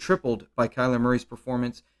 nearly tripled by Kyler Murray's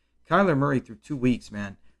performance. Kyler Murray, through 2 weeks,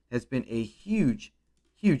 man, has been a huge,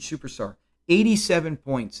 huge superstar. 87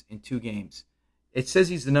 points in 2 games. It says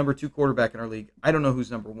he's the number 2 quarterback in our league. I don't know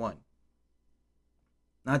who's number 1.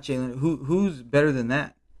 Not Jalen. Who's better than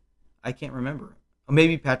that? I can't remember. Or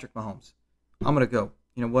maybe Patrick Mahomes. I'm going to go.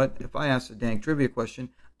 You know what? If I ask a dang trivia question,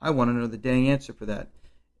 I want to know the dang answer for that.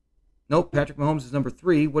 Nope, Patrick Mahomes is number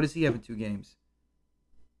 3. What does he have in 2 games?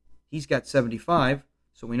 He's got 75,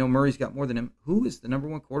 so we know Murray's got more than him. Who is the number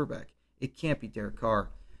 1 quarterback? It can't be Derek Carr.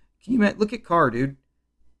 Can you look at Carr, dude?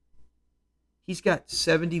 He's got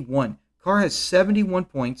 71. Carr has 71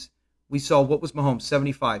 points. We saw, what was Mahomes?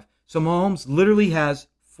 75. So Mahomes literally has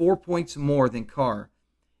 4 points more than Carr.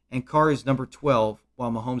 And Carr is number 12,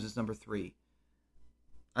 while Mahomes is number 3.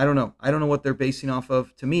 I don't know. I don't know what they're basing off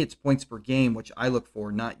of. To me, it's points per game, which I look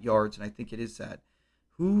for, not yards, and I think it is that.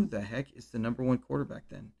 Who the heck is the number 1 quarterback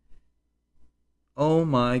then? Oh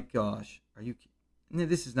my gosh. Are you no,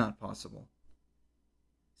 this is not possible.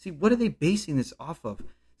 See, what are they basing this off of?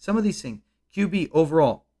 Some of these things. QB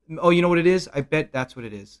overall. Oh, you know what it is? I bet that's what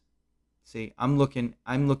it is. See, I'm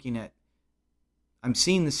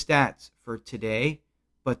seeing the stats for today,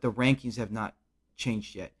 but the rankings have not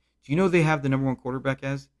changed yet. Do you know they have the number one quarterback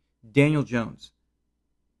as? Daniel Jones.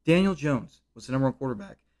 Daniel Jones was the number one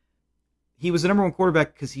quarterback. He was the number one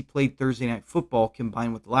quarterback because he played Thursday Night Football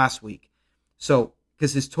combined with last week. So,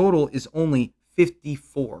 because his total is only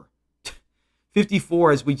 54.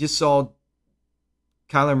 54, as we just saw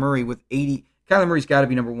Kyler Murray with 80. Kyler Murray's got to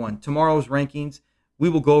be number one. Tomorrow's rankings, we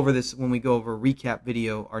will go over this when we go over a recap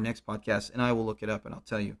video, our next podcast, and I will look it up and I'll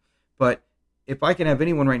tell you. But if I can have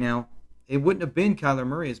anyone right now, it wouldn't have been Kyler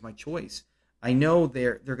Murray as my choice. I know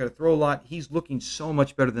they're going to throw a lot. He's looking so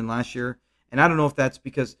much better than last year. And I don't know if that's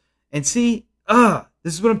because, and see,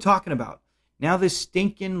 this is what I'm talking about. Now this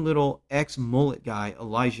stinking little ex-mullet guy,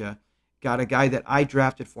 Elijah, got a guy that I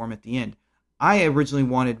drafted for him at the end. I originally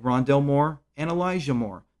wanted Rondell Moore and Elijah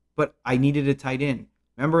Moore, but I needed a tight end.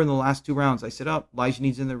 Remember in the last 2 rounds, I said, Elijah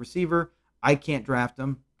needs another receiver. I can't draft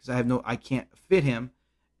him because I can't fit him.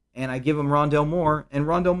 And I give him Rondell Moore, and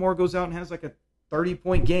Rondell Moore goes out and has like a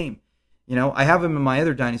 30-point game. You know, I have him in my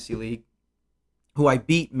other Dynasty League, who I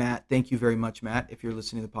beat, Matt. Thank you very much, Matt, if you're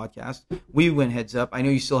listening to the podcast. We went heads up. I know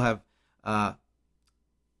you still have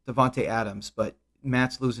Devontae Adams, but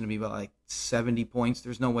Matt's losing to me by like 70 points.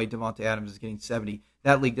 There's no way Devontae Adams is getting 70.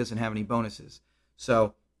 That league doesn't have any bonuses.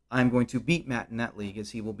 So I'm going to beat Matt in that league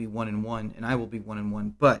as he will be 1-1, and I will be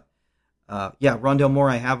 1-1. But, Rondell Moore,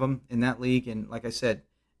 I have him in that league. And like I said,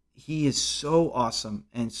 he is so awesome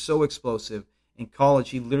and so explosive. In college,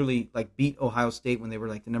 he literally beat Ohio State when they were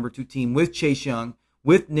the number 2 team with Chase Young,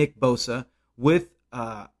 with Nick Bosa, with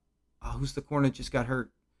who's the corner that just got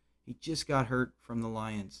hurt? He just got hurt from the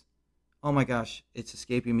Lions. Oh my gosh, it's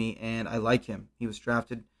escaping me, and I like him. He was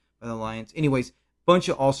drafted by the Lions. Anyways, bunch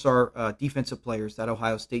of all-star defensive players, that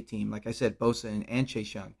Ohio State team. Like I said, Bosa and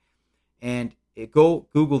Chase Young. And go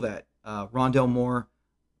Google that. Rondell Moore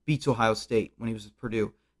beats Ohio State when he was at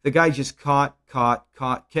Purdue. The guy just caught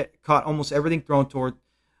almost everything thrown toward.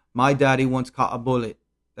 My daddy once caught a bullet.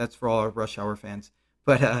 That's for all our Rush Hour fans.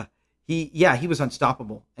 But he was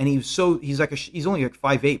unstoppable, and he's only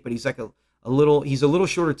 5'8", but he's he's a little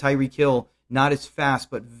shorter Tyreek Hill, not as fast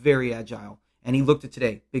but very agile. And he looked at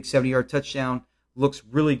today, big 70-yard touchdown, looks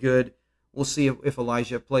really good. We'll see if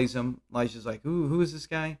Elijah plays him. Elijah's like, who is this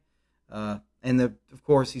guy? Of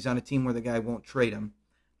course he's on a team where the guy won't trade him.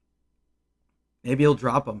 Maybe he'll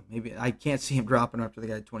drop him. Maybe I can't see him dropping after the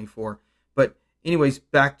guy at 24. But anyways,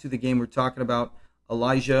 back to the game we're talking about.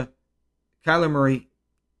 Elijah, Kyler Murray,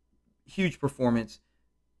 huge performance.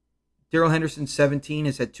 Darrell Henderson, 17,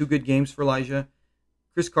 has had 2 good games for Elijah.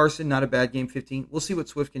 Chris Carson, not a bad game, 15. We'll see what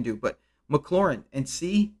Swift can do. But McLaurin, and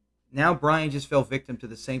see, now Brian just fell victim to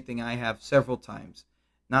the same thing I have several times.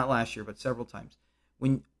 Not last year, but several times.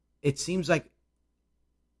 When it seems like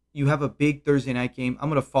you have a big Thursday night game, I'm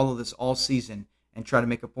going to follow this all season and try to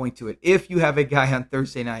make a point to it. If you have a guy on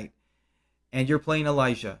Thursday night and you're playing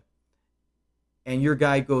Elijah and your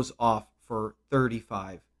guy goes off for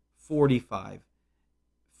 35, 45,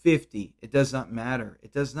 50, it does not matter.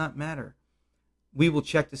 It does not matter. We will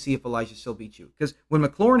check to see if Elijah still beats you. Because when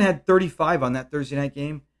McLaurin had 35 on that Thursday night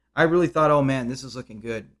game, I really thought, oh man, this is looking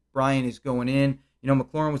good. Brian is going in.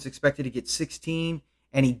 McLaurin was expected to get 16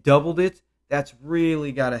 and he doubled it. That's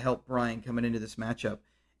really got to help Brian coming into this matchup.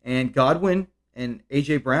 And Godwin and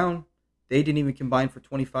A.J. Brown, they didn't even combine for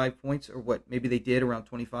 25 points, or what, maybe they did around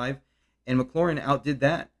 25. And McLaurin outdid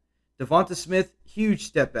that. Devonta Smith, huge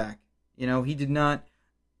step back. He did not.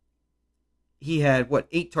 He had,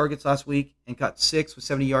 8 targets last week and caught 6 with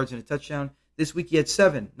 70 yards and a touchdown. This week he had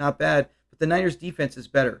 7. Not bad. But the Niners' defense is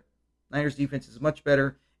better. Niners' defense is much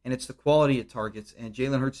better, and it's the quality of targets. And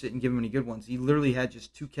Jalen Hurts didn't give him any good ones. He literally had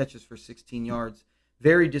just 2 catches for 16 yards.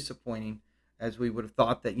 Very disappointing, as we would have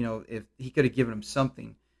thought that, if he could have given him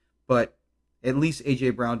something. But at least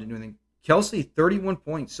A.J. Brown didn't do anything. Kelsey, 31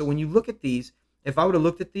 points. So when you look at these, if I would have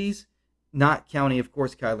looked at these, not counting, of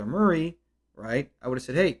course, Kyler Murray, right? I would have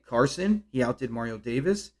said, hey, Carson, he outdid Mike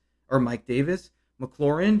Davis.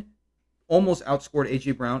 McLaurin almost outscored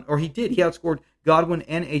A.J. Brown, or he did. He outscored Godwin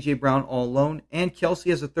and A.J. Brown all alone. And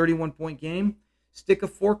Kelsey has a 31-point game. Stick a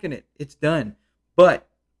fork in it. It's done. But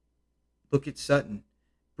look at Sutton.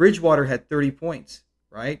 Bridgewater had 30 points,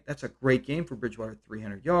 right? That's a great game for Bridgewater.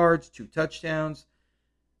 300 yards, 2 touchdowns.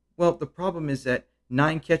 Well, the problem is that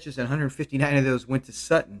 9 catches and 159 of those went to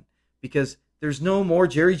Sutton because there's no more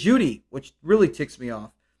Jerry Jeudy, which really ticks me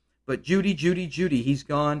off. But Jeudy, he's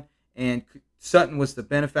gone, and Sutton was the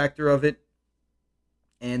benefactor of it.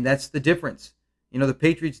 And that's the difference. The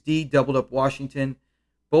Patriots D doubled up Washington.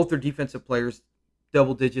 Both their defensive players,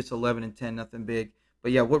 double digits, 11 and 10, nothing big.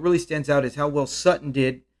 But yeah, what really stands out is how well Sutton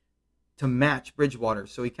did to match Bridgewater.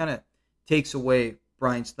 So he kind of takes away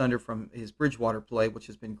Brian's thunder from his Bridgewater play, which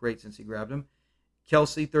has been great since he grabbed him.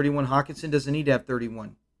 Kelsey, 31. Hawkinson doesn't need to have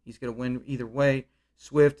 31. He's going to win either way.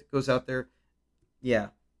 Swift goes out there. Yeah,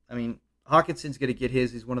 I mean, Hawkinson's going to get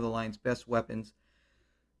his. He's one of the Lions' best weapons.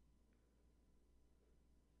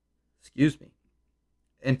 Excuse me.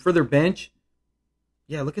 And for their bench,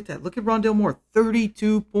 yeah, look at that. Look at Rondale Moore,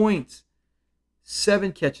 32 points,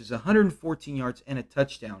 7 catches, 114 yards, and a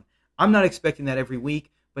touchdown. I'm not expecting that every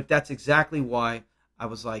week, but that's exactly why I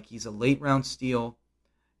was like, he's a late-round steal.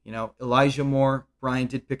 Elijah Moore, Brian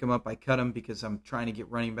did pick him up. I cut him because I'm trying to get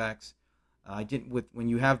running backs. I didn't. When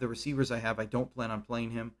you have the receivers I have, I don't plan on playing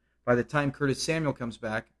him. By the time Curtis Samuel comes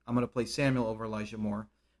back, I'm going to play Samuel over Elijah Moore.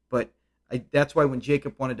 But that's why when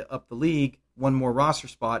Jacob wanted to up the league, one more roster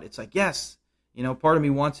spot, it's like, yes, part of me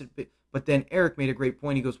wants it. But then Eric made a great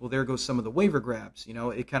point. He goes, well, there goes some of the waiver grabs.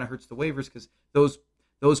 It kind of hurts the waivers because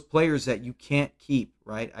those players that you can't keep,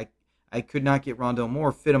 right? I could not get Rondale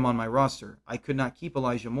Moore, fit him on my roster. I could not keep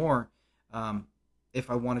Elijah Moore if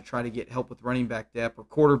I want to try to get help with running back depth or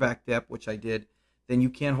quarterback depth, which I did. Then you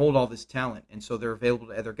can't hold all this talent. And so they're available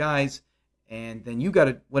to other guys. And then you got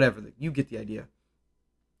to, whatever, you get the idea.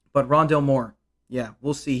 But Rondale Moore, yeah,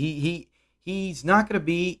 we'll see. He's not going to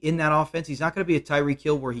be in that offense. He's not going to be a Tyreek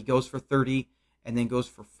Hill where he goes for 30 and then goes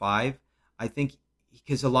for 5. I think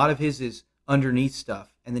because a lot of his is underneath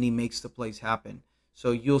stuff, and then he makes the plays happen.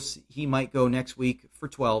 So you'll see, he might go next week for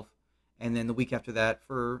 12, and then the week after that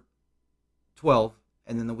for 12,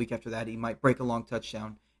 and then the week after that he might break a long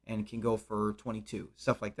touchdown and can go for 22,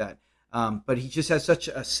 stuff like that. But he just has such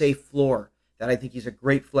a safe floor that I think he's a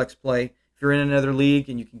great flex play. If you're in another league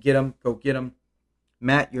and you can get him, go get him.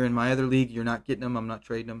 Matt, you're in my other league. You're not getting him. I'm not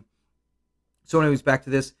trading him. So anyways, back to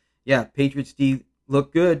this. Yeah, Patriots D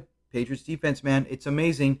look good. Patriots defense, man, it's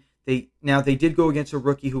amazing. They did go against a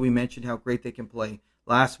rookie who we mentioned how great they can play.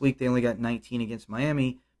 Last week they only got 19 against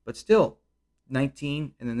Miami, but still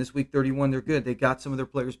 19, and then this week 31. They're good. They got some of their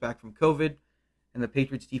players back from COVID, and the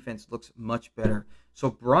Patriots defense looks much better. So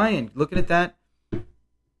Brian, looking at that,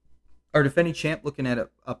 our defending champ looking at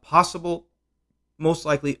a possible, most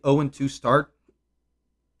likely 0-2 start.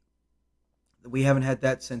 We haven't had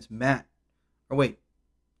that since Matt. Or wait,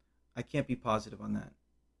 I can't be positive on that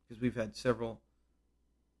because we've had several.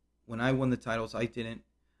 When I won the titles, I didn't.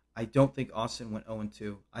 I don't think Austin went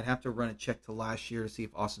 0-2. I'd have to run a check to last year to see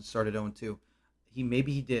if Austin started 0-2.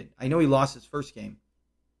 Maybe he did. I know he lost his first game.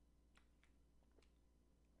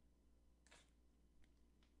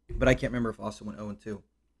 But I can't remember if Austin went 0-2.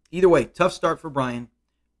 Either way, tough start for Brian.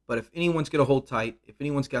 But if anyone's going to hold tight, if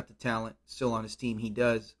anyone's got the talent still on his team, he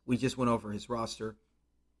does. We just went over his roster.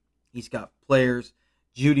 He's got players.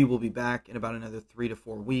 Judy will be back in about another 3 to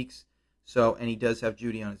 4 weeks. And he does have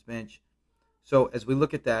Judy on his bench. So as we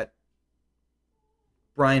look at that,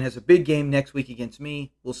 Brian has a big game next week against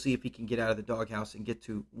me. We'll see if he can get out of the doghouse and get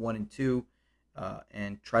to 1-2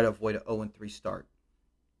 and try to avoid an 0-3 start.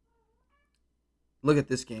 Look at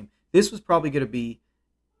this game. This was probably going to be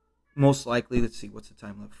most likely, let's see, what's the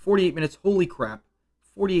time left? 48 minutes. Holy crap.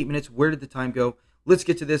 48 minutes. Where did the time go? Let's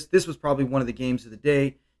get to this. This was probably one of the games of the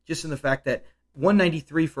day, just in the fact that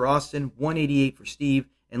 193 for Austin, 188 for Steve.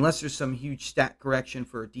 Unless there's some huge stat correction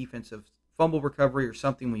for a defensive fumble recovery or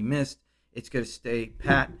something we missed, it's going to stay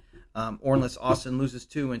pat. Or unless Austin loses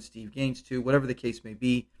 2 and Steve gains 2, whatever the case may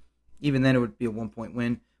be. Even then, it would be a 1-point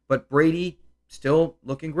win. But Brady still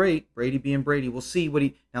looking great. Brady being Brady. We'll see what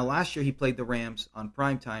he... Now, last year he played the Rams on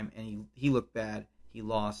primetime, and he looked bad. He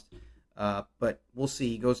lost. But we'll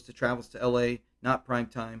see. He travels to L.A., not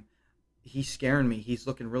primetime. He's scaring me. He's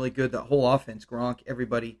looking really good. The whole offense, Gronk,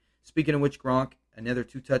 everybody. Speaking of which, Gronk, another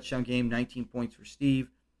 2-touchdown game, 19 points for Steve.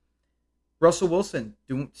 Russell Wilson,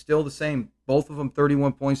 doing still the same. Both of them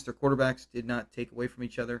 31 points. Their quarterbacks did not take away from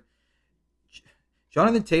each other.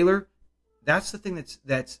 Jonathan Taylor, that's the thing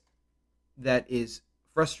that is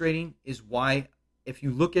frustrating, is why, if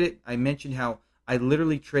you look at it, I mentioned how I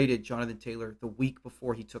literally traded Jonathan Taylor the week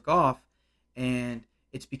before he took off, and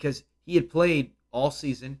it's because he had played all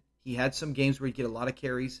season. He had some games where he'd get a lot of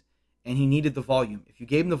carries, and he needed the volume. If you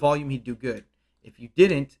gave him the volume, he'd do good. If you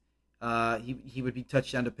didn't, he would be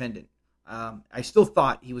touchdown dependent. I still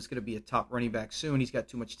thought he was going to be a top running back soon. He's got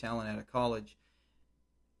too much talent out of college.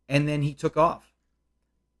 And then he took off.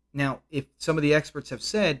 Now, if some of the experts have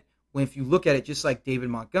said, if you look at it just like David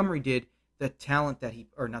Montgomery did, the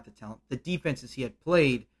defenses he had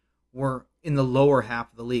played were in the lower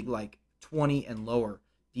half of the league, like 20 and lower.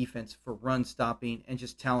 defense for run stopping and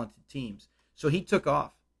just talented teams. So he took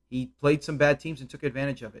off. He played some bad teams and took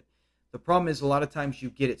advantage of it. The problem is a lot of times you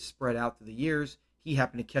get it spread out through the years. He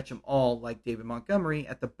happened to catch them all like David Montgomery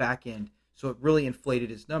at the back end. So it really inflated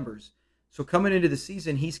his numbers. So coming into the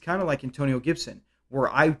season, he's kind of like Antonio Gibson,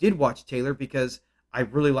 where I did watch Taylor because I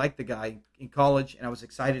really liked the guy in college, and I was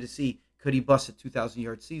excited to see could he bust a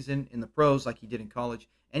 2,000-yard season in the pros like he did in college,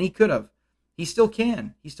 and he could have. He still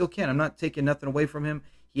can. He still can. I'm not taking nothing away from him.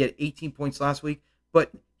 He had 18 points last week,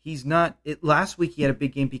 but he's not. Last week he had a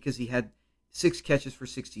big game because he had 6 catches for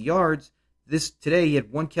 60 yards. Today he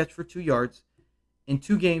had 1 catch for 2 yards. In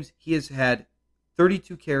 2 games, he has had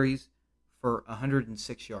 32 carries for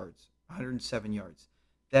 106 yards, 107 yards.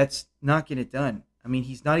 That's not getting it done. I mean,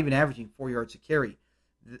 he's not even averaging 4 yards a carry.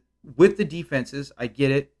 With the defenses, I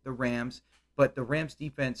get it, the Rams, but the Rams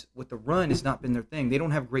defense with the run has not been their thing. They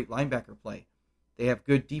don't have great linebacker play. They have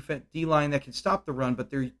good D-line that can stop the run,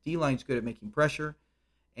 but their D-line's good at making pressure,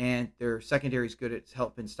 and their secondary's good at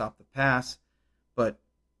helping stop the pass. But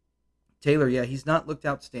Taylor, yeah, he's not looked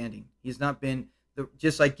outstanding. He's not been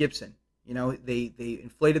just like Gibson. You know, they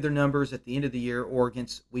inflated their numbers at the end of the year or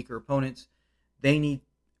against weaker opponents.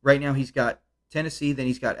 Right now he's got Tennessee, then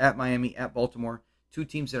he's got at Miami, at Baltimore, 2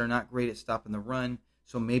 teams that are not great at stopping the run,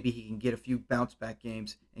 so maybe he can get a few bounce-back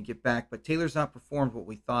games and get back. But Taylor's not performed what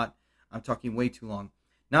we thought. I'm talking way too long.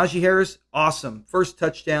 Najee Harris, awesome. First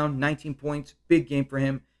touchdown, 19 points, big game for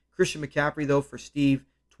him. Christian McCaffrey, though, for Steve,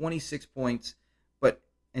 26 points. But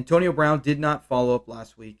Antonio Brown did not follow up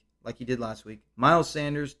last week like he did last week. Miles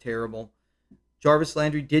Sanders, terrible. Jarvis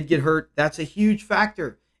Landry did get hurt. That's a huge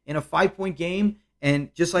factor in a 5-point game.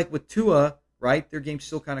 And just like with Tua, right, there's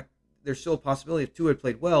still a possibility if Tua had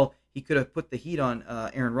played well, he could have put the heat on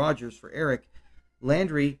Aaron Rodgers for Eric.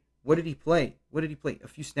 Landry, what did he play? A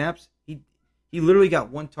few snaps? He literally got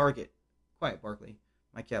 1 target. Quiet, Barkley.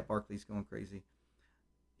 My cat Barkley's going crazy.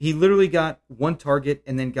 He literally got 1 target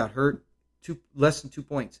and then got hurt. Less than 2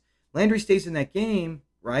 points. Landry stays in that game,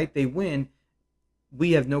 right? They win.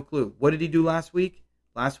 We have no clue. What did he do last week?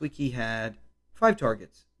 Last week he had 5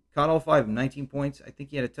 targets. Caught all 5 of them, 19 points. I think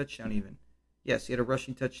he had a touchdown even. Yes, he had a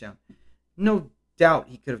rushing touchdown. No doubt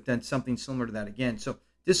he could have done something similar to that again. So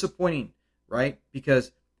disappointing, right?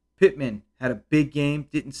 Because Pittman had a big game.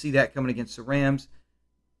 Didn't see that coming against the Rams.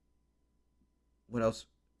 What else?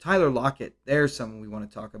 Tyler Lockett. There's someone we want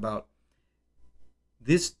to talk about.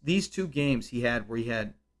 These 2 games he had where he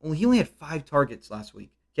only had 5 targets last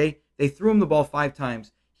week. Okay? They threw him the ball 5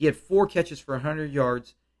 times. He had 4 catches for 100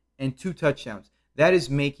 yards and 2 touchdowns. That is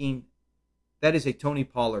a Tony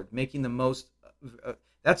Pollard making the most.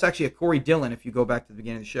 That's actually a Corey Dillon if you go back to the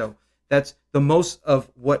beginning of the show. That's the most of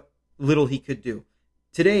what little he could do.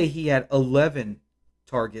 Today he had 11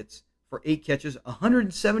 targets for 8 catches,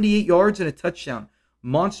 178 yards and a touchdown.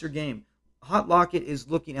 Monster game. Hot Lockett is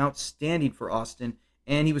looking outstanding for Austin,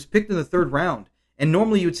 and he was picked in the 3rd round. And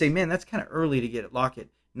normally you would say, man, that's kind of early to get at Lockett.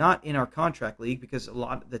 Not in our contract league because a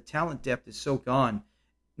lot of the talent depth is so gone.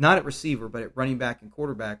 Not at receiver, but at running back and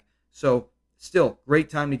quarterback. So still, great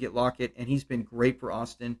time to get Lockett, and he's been great for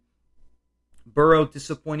Austin. Burrow,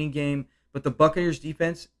 disappointing game, but the Buccaneers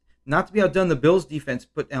defense, not to be outdone, the Bills defense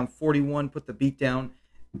put down 41, put the beat down.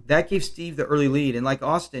 That gave Steve the early lead, and like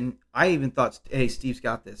Austin, I even thought, hey, Steve's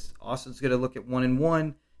got this. Austin's going to look at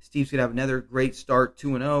 1-1. Steve's going to have another great start,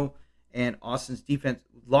 2-0, and Austin's defense,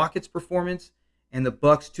 Lockett's performance, and the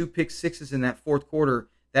Bucks 2 pick sixes in that 4th quarter,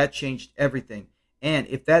 that changed everything. And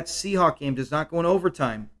if that Seahawks game does not go in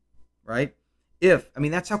overtime, right?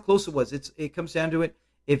 That's how close it was. It comes down to it.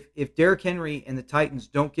 If Derrick Henry and the Titans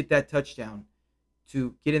don't get that touchdown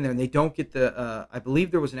to get in there, and they don't get the, I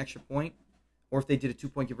believe there was an extra point, or if they did a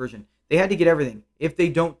 2-point conversion, they had to get everything. If they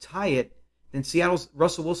don't tie it, then Seattle's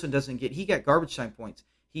Russell Wilson he got garbage time points.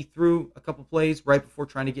 He threw a couple plays right before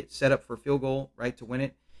trying to get set up for a field goal, right, to win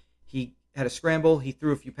it. He had a scramble. He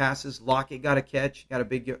threw a few passes. Lockett got a catch, got a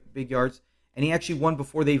big yards. And he actually won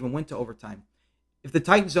before they even went to overtime. If the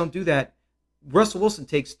Titans don't do that, Russell Wilson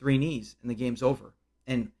takes 3 knees and the game's over.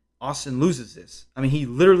 And Austin loses this. He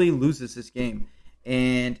literally loses this game.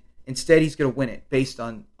 And instead he's going to win it based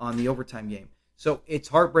on the overtime game. So it's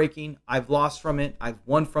heartbreaking. I've lost from it. I've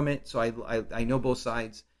won from it. So I know both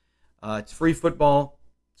sides. It's free football.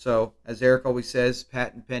 So as Eric always says,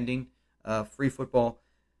 patent pending, free football.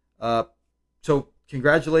 So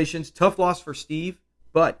congratulations. Tough loss for Steve,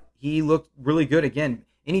 but he looked really good. Again,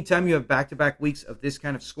 anytime you have back-to-back weeks of this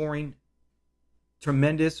kind of scoring,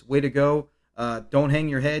 tremendous. Way to go. Don't hang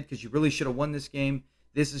your head because you really should have won this game.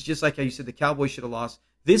 This is just like how you said the Cowboys should have lost.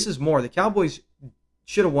 This is more. The Cowboys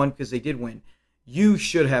should have won because they did win. You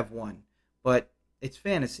should have won. But it's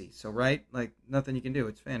fantasy. So, right? Like, nothing you can do.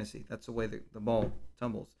 It's fantasy. That's the way the ball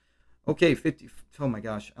tumbles. Okay, 50. Oh, my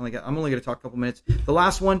gosh. I'm only going to talk a couple minutes. The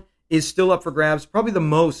last one is still up for grabs. Probably the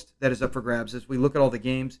most that is up for grabs as we look at all the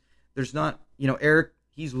games. There's not, Eric,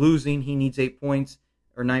 he's losing. He needs 8 points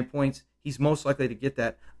or 9 points. He's most likely to get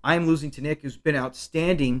that. I'm losing to Nick, who's been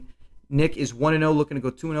outstanding. Nick is 1-0, looking to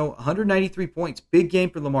go 2-0. 193 points. Big game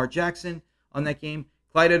for Lamar Jackson on that game.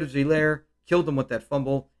 Clyde Edwards-Helaire killed him with that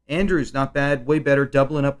fumble. Andrews, not bad. Way better,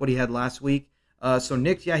 doubling up what he had last week. So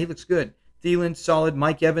Nick, yeah, he looks good. Thielen, solid.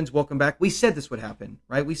 Mike Evans, welcome back. We said this would happen,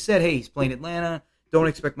 right? We said, hey, he's playing Atlanta. Don't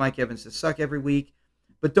expect Mike Evans to suck every week.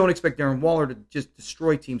 But don't expect Darren Waller to just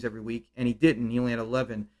destroy teams every week. And he didn't. He only had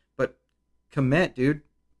 11. But Kmet, dude.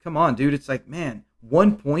 Come on, dude. It's like, man,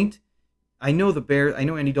 1 point. I know the Bears. I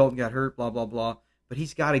know Andy Dalton got hurt, blah, blah, blah. But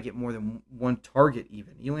he's got to get more than one target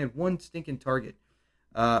even. He only had one stinking target.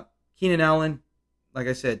 Keenan Allen, like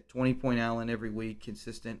I said, 20-point Allen every week.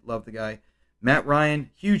 Consistent. Love the guy. Matt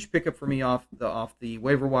Ryan, huge pickup for me off the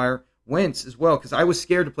waiver wire. Wentz as well, because I was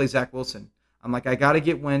scared to play Zach Wilson. I'm like, I got to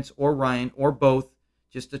get Wentz or Ryan or both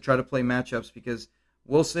just to try to play matchups, because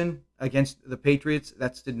Wilson against the Patriots,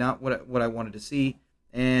 that's not what I wanted to see.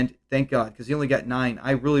 And thank God, because he only got 9.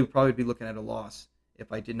 I really would probably be looking at a loss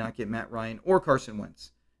if I did not get Matt Ryan or Carson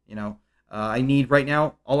Wentz. I need right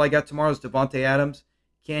now, all I got tomorrow is Devontae Adams.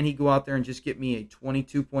 Can he go out there and just get me a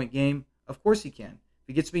 22-point game? Of course he can. If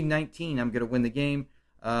he gets me 19, I'm going to win the game.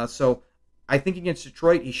 So I think against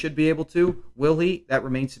Detroit, he should be able to. Will he? That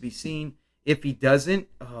remains to be seen. If he doesn't,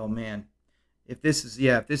 oh man. If this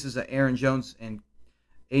is an Aaron Jones and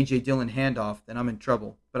A.J. Dillon handoff, then I'm in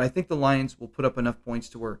trouble. But I think the Lions will put up enough points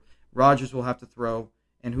to where Rodgers will have to throw,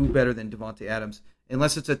 and who better than Devontae Adams?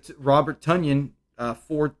 Unless it's a Robert Tonyan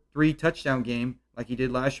 4-3 touchdown game like he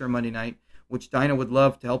did last year on Monday night, which Dino would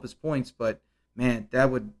love to help his points, but man, that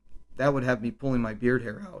would have me pulling my beard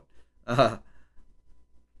hair out.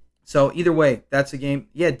 So either way, that's a game.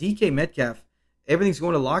 Yeah, DK Metcalf, everything's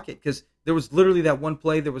going to Lockett, because there was literally that one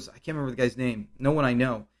play. I can't remember the guy's name. No one I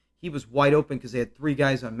know. He was wide open because they had 3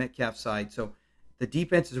 guys on Metcalf's side. So the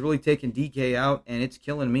defense is really taking DK out, and it's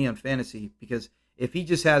killing me on fantasy, because if he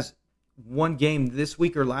just has one game this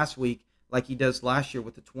week or last week like he does last year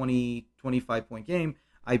with the 20, 25-point game,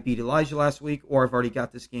 I beat Elijah last week, or I've already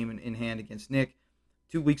got this game in hand against Nick.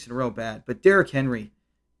 2 weeks in a row, bad. But Derrick Henry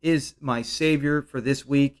is my savior for this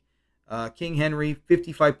week. King Henry,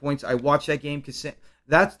 55 points. I watched that game because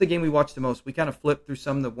that's the game we watched the most. We kind of flipped through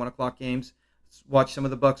some of the 1 o'clock games, watched some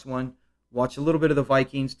of the Bucks one, watched a little bit of the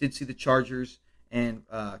Vikings, did see the Chargers and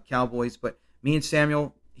Cowboys. But me and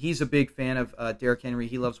Samuel, he's a big fan of Derrick Henry.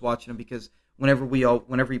 He loves watching him because whenever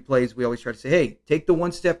he plays, we always try to say, hey, take the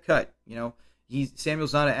one-step cut.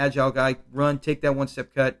 Samuel's not an agile guy. Run, take that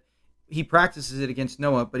one-step cut. He practices it against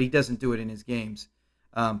Noah, but he doesn't do it in his games.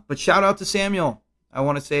 But shout out to Samuel. I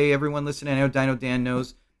want to say, everyone listening, I know Dino Dan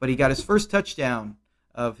knows, but he got his first touchdown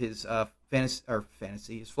of his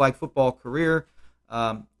his flag football career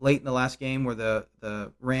late in the last game where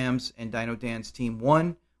the Rams and Dino Dan's team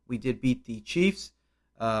won. We did beat the Chiefs.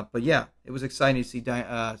 But yeah, it was exciting to see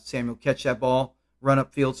Samuel catch that ball, run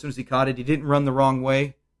upfield. As soon as he caught it, he didn't run the wrong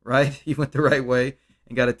way, right? He went the right way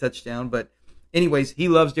and got a touchdown. But anyways, he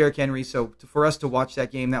loves Derrick Henry, so for us to watch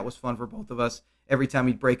that game, that was fun for both of us. Every time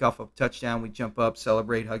we'd break off a touchdown, we'd jump up,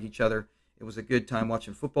 celebrate, hug each other. It was a good time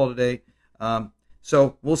watching football today.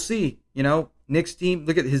 So we'll see. Nick's team,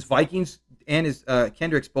 look at his Vikings and his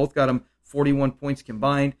Kendricks both got him 41 points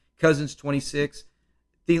combined. Cousins, 26.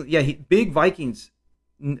 Big Vikings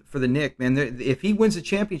for the Nick, man. If he wins the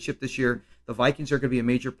championship this year, the Vikings are going to be a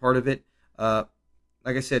major part of it. Like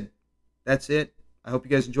I said, that's it. I hope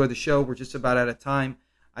you guys enjoy the show. We're just about out of time.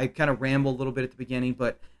 I kind of rambled a little bit at the beginning,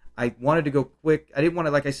 but I wanted to go quick. I didn't want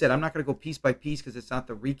to, like I said, I'm not going to go piece by piece because it's not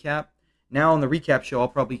the recap. Now on the recap show, I'll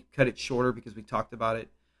probably cut it shorter because we talked about it.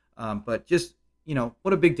 But just,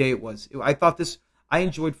 what a big day it was. I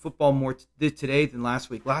enjoyed football more today than last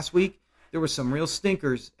week. Last week, there were some real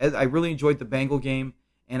stinkers. I really enjoyed the Bengal game,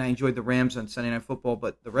 and I enjoyed the Rams on Sunday Night Football.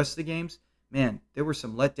 But the rest of the games, man, there were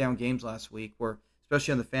some letdown games last week where,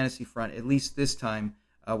 especially on the fantasy front, at least this time,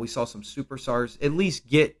 we saw some superstars at least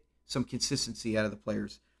get some consistency out of the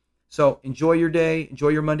players. So enjoy your day. Enjoy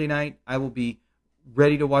your Monday night. I will be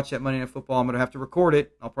ready to watch that Monday Night Football. I'm going to have to record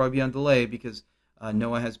it. I'll probably be on delay because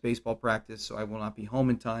Noah has baseball practice, so I will not be home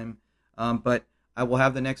in time. But I will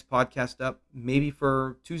have the next podcast up maybe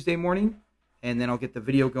for Tuesday morning, and then I'll get the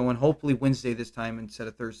video going hopefully Wednesday this time instead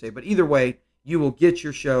of Thursday. But either way, you will get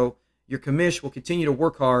your show. Your commish will continue to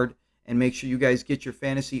work hard and make sure you guys get your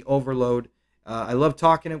fantasy overload. I love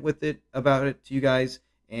talking about it to you guys,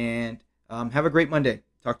 and have a great Monday.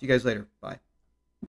 Talk to you guys later. Bye.